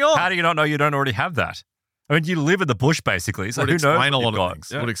going on? How do you not know you don't already have that? I mean, you live in the bush basically, so Would who knows? explain a what lot you've of got.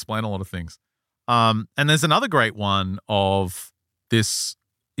 things. Yeah. Would explain a lot of things. And there's another great one of this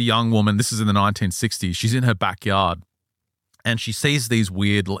young woman. This is in the 1960s. She's in her backyard. And she sees these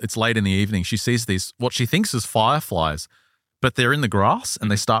weird, it's late in the evening, she sees these, what she thinks is fireflies, but they're in the grass and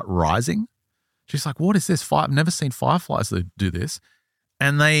they start rising. She's like, what is this? I've never seen fireflies that do this.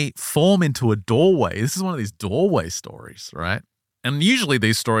 And they form into a doorway. This is one of these doorway stories, right? And usually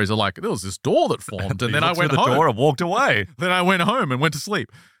these stories are like, there was this door that formed and then I went through the home. door and walked away. Then I went home and went to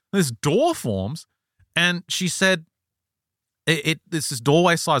sleep. This door forms and she said, it's this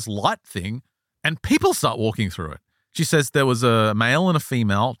doorway-sized light thing and people start walking through it. She says there was a male and a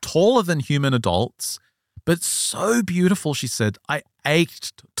female, taller than human adults, but so beautiful, she said, I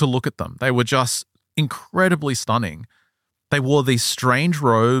ached to look at them. They were just incredibly stunning. They wore these strange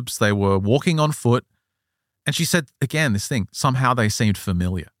robes. They were walking on foot. And she said, again, this thing, somehow they seemed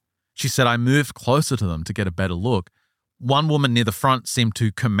familiar. She said, I moved closer to them to get a better look. One woman near the front seemed to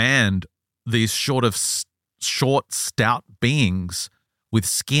command these short, stout beings with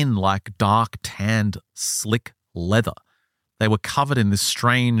skin like dark, tanned, slick leather. They were covered in this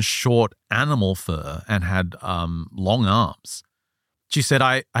strange, short animal fur and had long arms. She said,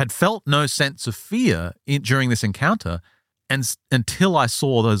 I had felt no sense of fear during this encounter until I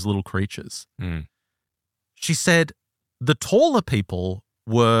saw those little creatures. Mm. She said the taller people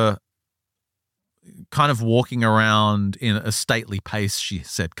were kind of walking around in a stately pace, she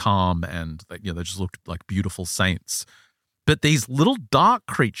said, calm, and they just looked like beautiful saints. But these little dark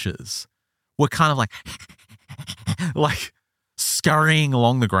creatures were kind of like scurrying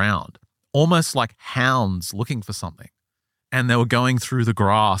along the ground, almost like hounds looking for something. And they were going through the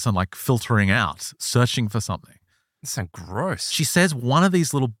grass and like filtering out, searching for something. That sounds gross. She says one of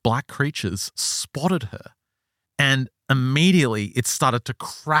these little black creatures spotted her and immediately it started to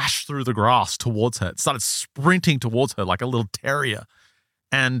crash through the grass towards her. It started sprinting towards her like a little terrier.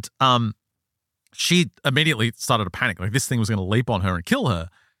 And she immediately started to panic, like this thing was going to leap on her and kill her.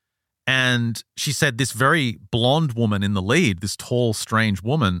 And she said this very blonde woman in the lead, this tall, strange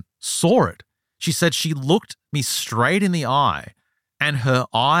woman, saw it. She said she looked me straight in the eye and her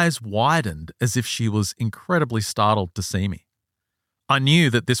eyes widened as if she was incredibly startled to see me. I knew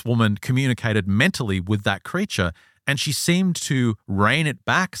that this woman communicated mentally with that creature and she seemed to rein it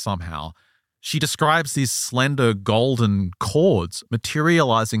back somehow. She describes these slender golden cords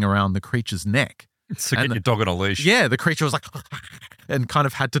materializing around the creature's neck. So get your dog on a leash. Yeah, the creature was like, and kind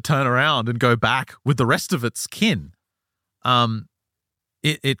of had to turn around and go back with the rest of its kin.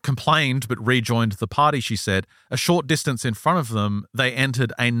 It complained but rejoined the party, she said. A short distance in front of them, they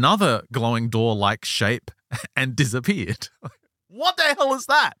entered another glowing door-like shape and disappeared. What the hell is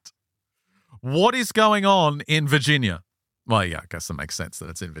that? What is going on in Virginia? Well, yeah, I guess it makes sense that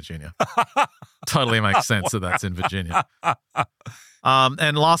it's in Virginia. Totally makes sense that that's in Virginia.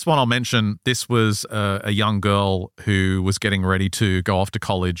 And last one I'll mention, this was a young girl who was getting ready to go off to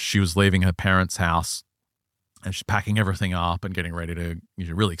college. She was leaving her parents' house and she's packing everything up and getting ready to,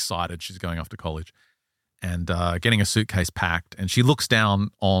 really excited. She's going off to college and getting a suitcase packed. And she looks down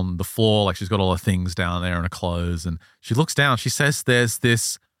on the floor, like she's got all her things down there and her clothes. And she looks down, she says there's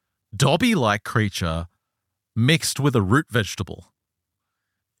this Dobby-like creature mixed with a root vegetable.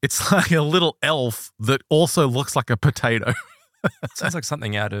 It's like a little elf that also looks like a potato. It sounds like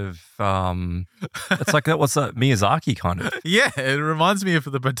something out of, it's like, what's that, Miyazaki kind of. Yeah, it reminds me of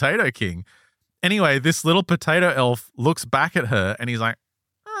the Potato King. Anyway, this little potato elf looks back at her and he's like,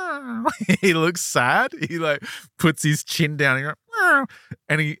 he looks sad. He like puts his chin down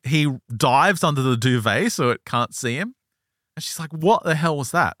and he dives under the duvet so it can't see him. And she's like, what the hell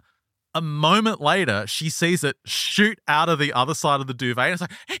was that? A moment later, she sees it shoot out of the other side of the duvet. And it's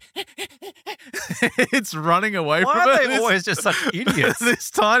like, it's running away from her. Why are they always just such idiots?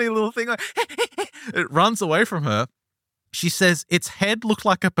 This tiny little thing, like, it runs away from her. She says its head looked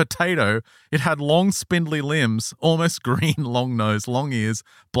like a potato. It had long, spindly limbs, almost green, long nose, long ears,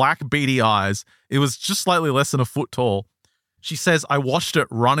 black, beady eyes. It was just slightly less than a foot tall. She says, I watched it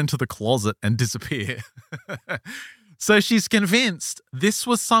run into the closet and disappear. So she's convinced this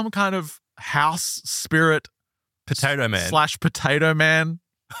was some kind of house spirit Potato man. / potato man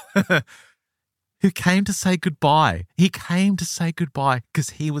who came to say goodbye. He came to say goodbye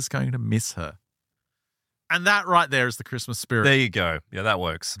because he was going to miss her. And that right there is the Christmas spirit. There you go. Yeah, that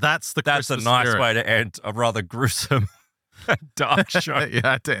works. That's That's Christmas a nice spirit. way to end a rather gruesome, dark show. You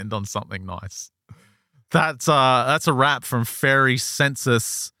had to end on something nice. That's a wrap from Fairy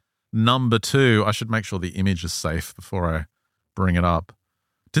Census number 2. I should make sure the image is safe before I bring it up.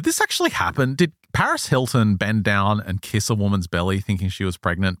 Did this actually happen? Did Paris Hilton bend down and kiss a woman's belly thinking she was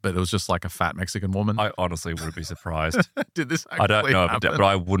pregnant, but it was just like a fat Mexican woman? I honestly wouldn't be surprised. Did this actually I don't know, happen? but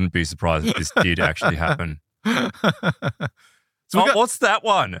I wouldn't be surprised if this did actually happen. So we got- what's that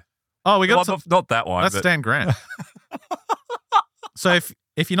one? Oh, we got Well, not that one. that's but Stan Grant. So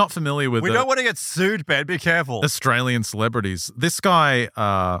if you're not familiar with we don't want to get sued, Ben. Be careful. Australian celebrities, this guy,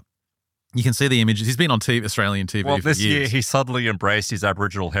 you can see the images. He's been on Australian TV Well, for this year years. he suddenly embraced his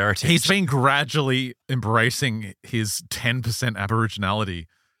Aboriginal heritage. He's been gradually embracing his 10% Aboriginality,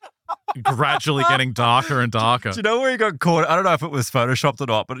 gradually getting darker and darker. Do you know where he got caught? I don't know if it was photoshopped or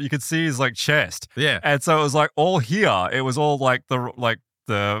not, but you could see his like chest. Yeah. And so it was like all here. It was all like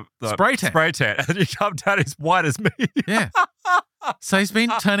the Spray tan. Spray tan. And you come down, he's white as me. Yeah. So he's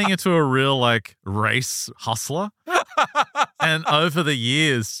been turning into a real like race hustler. And over the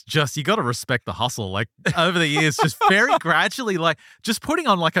years, just you got to respect the hustle. Like over the years, just very gradually, like just putting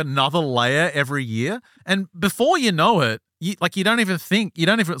on like another layer every year. And before you know it, you don't even think,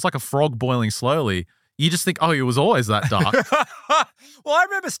 it's like a frog boiling slowly. You just think, oh, it was always that dark. Well, I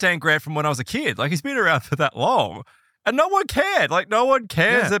remember Stan Grant from when I was a kid. Like he's been around for that long. And no one cared. Like, no one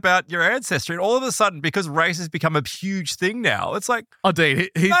cares about your ancestry. And all of a sudden, because race has become a huge thing now, it's like... Oh,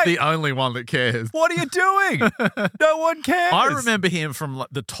 dude, he's mate, the only one that cares. What are you doing? No one cares. I remember him from like,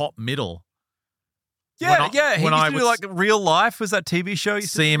 the top middle. Yeah. He when used I to would do like Real Life. Was that TV show? You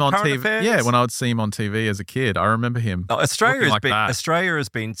see him on Current TV. Affairs? Yeah, when I would see him on TV as a kid, I remember him. Oh, Australia looking like that. Australia has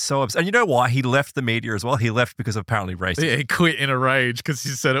been so upset. And you know why? He left the media as well. He left because of apparently racism. Yeah, he quit in a rage because he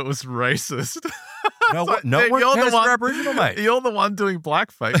said it was racist. No, It's like, no dude, one you're cares the one, for Aboriginal, mate. You're the one doing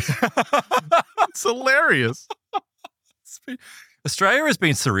blackface. It's hilarious. Australia has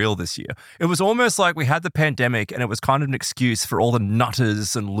been surreal this year. It was almost like we had the pandemic and it was kind of an excuse for all the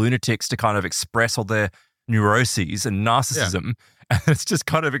nutters and lunatics to kind of express all their neuroses and narcissism. And it's just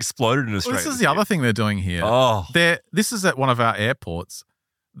kind of exploded in Australia. Well, this is the other thing they're doing here. Oh. This is at one of our airports.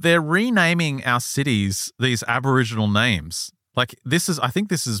 They're renaming our cities these Aboriginal names. Like I think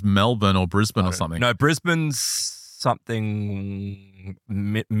this is Melbourne or Brisbane or something. No, Brisbane's something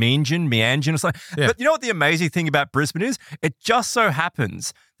Meanjin or something. Yeah. But you know what the amazing thing about Brisbane is? It just so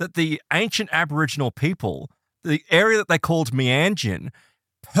happens that the ancient Aboriginal people, the area that they called Meanjin,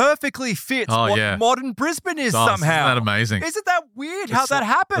 perfectly fits what modern Brisbane is somehow. Isn't that amazing? Isn't that weird how that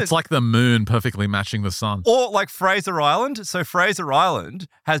happens? It's like the moon perfectly matching the sun. Or like Fraser Island. So Fraser Island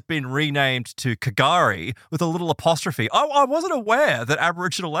has been renamed to Kagari with a little apostrophe. I wasn't aware that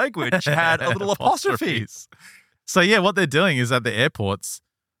Aboriginal language had a little apostrophe. So yeah, what they're doing is at the airports,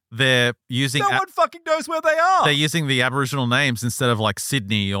 they're using... No one fucking knows where they are. They're using the Aboriginal names instead of like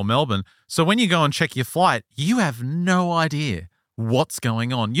Sydney or Melbourne. So when you go and check your flight, you have no idea what's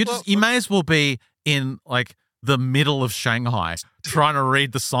going on. You may as well be in like the middle of Shanghai trying to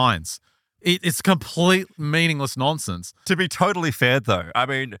read the signs. It's complete meaningless nonsense. To be totally fair, though, I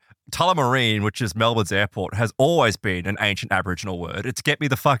mean, Tullamarine, which is Melbourne's airport, has always been an ancient Aboriginal word. It's get me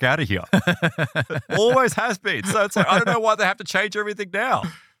the fuck out of here. Always has been. So it's like, I don't know why they have to change everything now.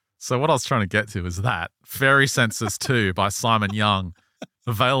 So what I was trying to get to is that Fairy Census 2 by Simon Young.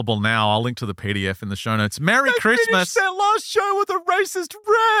 Available now. I'll link to the PDF in the show notes. Merry Christmas. Finished their last show with a racist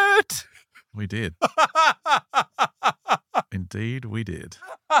rant. We did. Indeed, we did.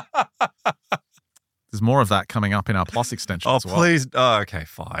 This There's more of that coming up in our Plus extension Oh, as well. please. Oh, okay,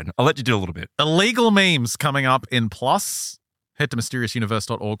 fine. I'll let you do a little bit. Illegal memes coming up in Plus. Head to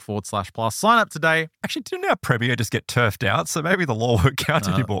mysteriousuniverse.org/plus. Sign up today. Actually, didn't our Premier just get turfed out? So maybe the law won't count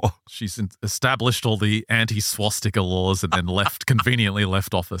anymore. She's established all the anti-swastika laws and then conveniently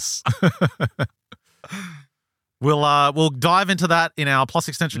left office. We'll dive into that in our Plus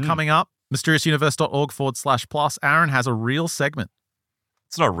extension coming up. mysteriousuniverse.org/plus. Aaron has a real segment.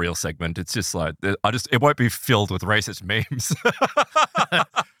 It's not a real segment. It's just like, it won't be filled with racist memes.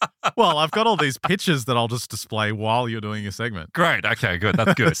 Well, I've got all these pictures that I'll just display while you're doing your segment. Great. Okay, good.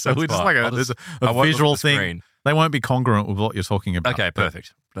 That's good. So we just like there's a won't visual look at the thing. screen. They won't be congruent with what you're talking about. Okay,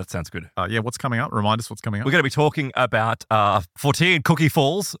 perfect. That sounds good. Yeah, what's coming up? Remind us what's coming up. We're going to be talking about 14 Cookie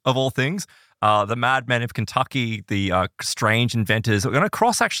Falls, of all things. The Madmen of Kentucky, the strange inventors. We're going to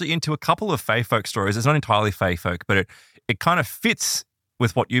cross actually into a couple of Fae folk stories. It's not entirely Fae folk, but it kind of fits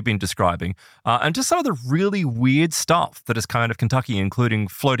with what you've been describing, and just some of the really weird stuff that is kind of Kentucky, including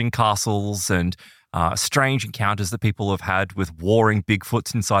floating castles and strange encounters that people have had with warring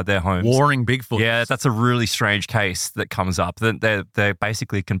Bigfoots inside their homes. Warring Bigfoots. Yeah, that's a really strange case that comes up. They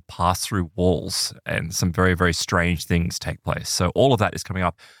basically can pass through walls, and some very, very strange things take place. So all of that is coming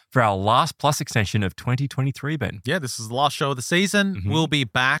up for our last Plus extension of 2023, Ben. Yeah, this is the last show of the season. We'll be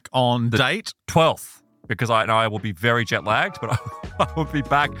back on date 12th. Because I will be very jet lagged, but I will be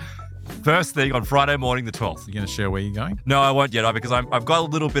back first thing on Friday morning, the 12th. You going to share where you're going? No, I won't yet, because I've got a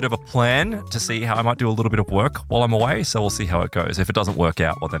little bit of a plan to see how I might do a little bit of work while I'm away. So we'll see how it goes. If it doesn't work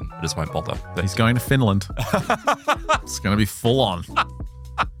out, well, then I just won't bother. But he's going to Finland. It's going to be full on.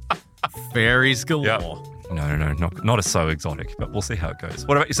 Fairies galore. Yep. No, not as so exotic, but we'll see how it goes.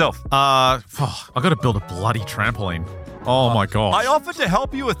 What about yourself? I've got to build a bloody trampoline. Oh my gosh. I offered to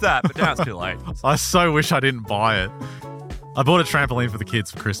help you with that, but now it's too late. I so wish I didn't buy it. I bought a trampoline for the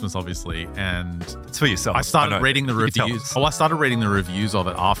kids for Christmas, obviously, and it's for yourself. I started reading the reviews. I started reading the reviews of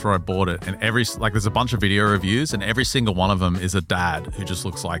it after I bought it, and there's a bunch of video reviews, and every single one of them is a dad who just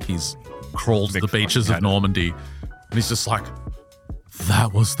looks like he's crawled to the beaches of Normandy, and he's just like,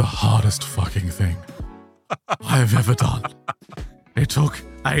 "That was the hardest fucking thing I have ever done. It took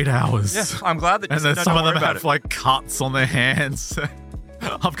 8 hours." Yeah, I'm glad that you and said then some of them have it. like cuts on their hands.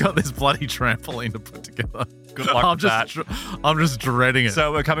 I've got this bloody trampoline to put together. Good luck with that. I'm just dreading it.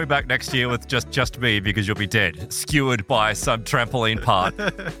 So we're coming back next year with just me, because you'll be dead, skewered by some trampoline part.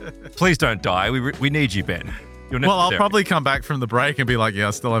 Please don't die. We need you, Ben. Well, I'll probably come back from the break and be like, yeah,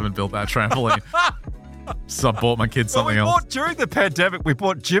 I still haven't built that trampoline. So I bought my kids something else. During the pandemic, we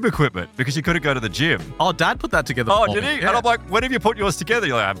bought gym equipment because you couldn't go to the gym. Oh, Dad put that together. Oh, did he? Yeah. And I'm like, when have you put yours together?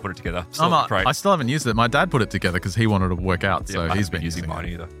 You're like, I haven't put it together. I still haven't used it. My dad put it together because he wanted to work out, so he's been using mine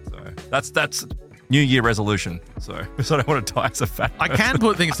either. So that's New Year resolution. So I don't want to die as a fat person. I can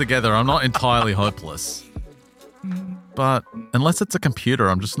put things together. I'm not entirely hopeless. But unless it's a computer,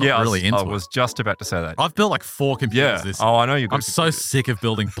 I'm just not really into it. I was just about to say that. I've built like 4 computers this year. Oh, I know I'm so sick of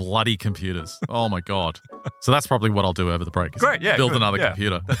building bloody computers. Oh my God. So that's probably what I'll do over the break. Great, yeah. Build another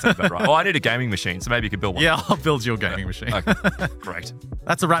computer. That sounds about right. Oh, I need a gaming machine, so maybe you could build one. Yeah, I'll build your gaming machine. Okay. Great.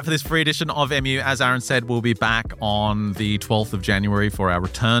 That's a wrap for this free edition of MU. As Aaron said, we'll be back on the 12th of January for our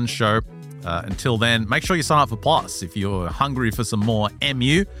return show. Until then, make sure you sign up for Plus. If you're hungry for some more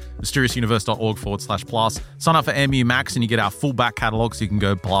MU, mysteriousuniverse.org/plus. Sign up for MU Max and you get our full back catalogue, so you can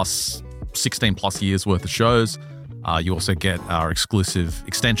go plus 16 plus years worth of shows. You also get our exclusive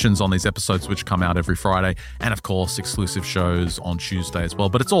extensions on these episodes, which come out every Friday. And of course, exclusive shows on Tuesday as well.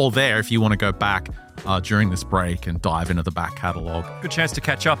 But it's all there if you want to go back during this break and dive into the back catalogue. Good chance to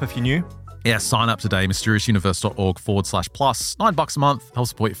catch up if you're new. Yeah, sign up today, mysteriousuniverse.org/plus. $9 a month. Help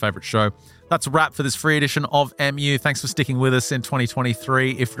support your favorite show. That's a wrap for this free edition of MU. Thanks for sticking with us in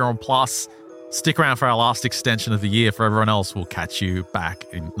 2023. If you're on Plus, stick around for our last extension of the year. For everyone else, we'll catch you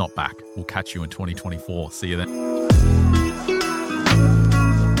We'll catch you in 2024. See you then.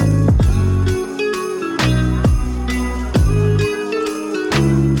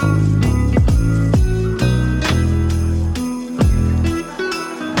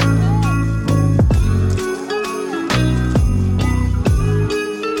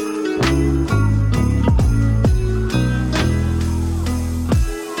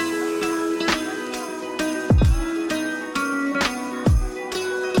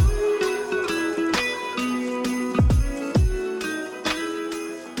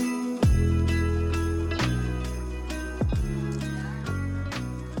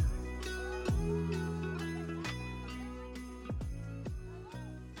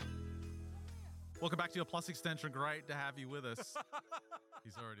 Welcome back to your Plus extension. Great to have you with us.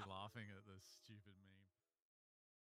 He's already laughing at this.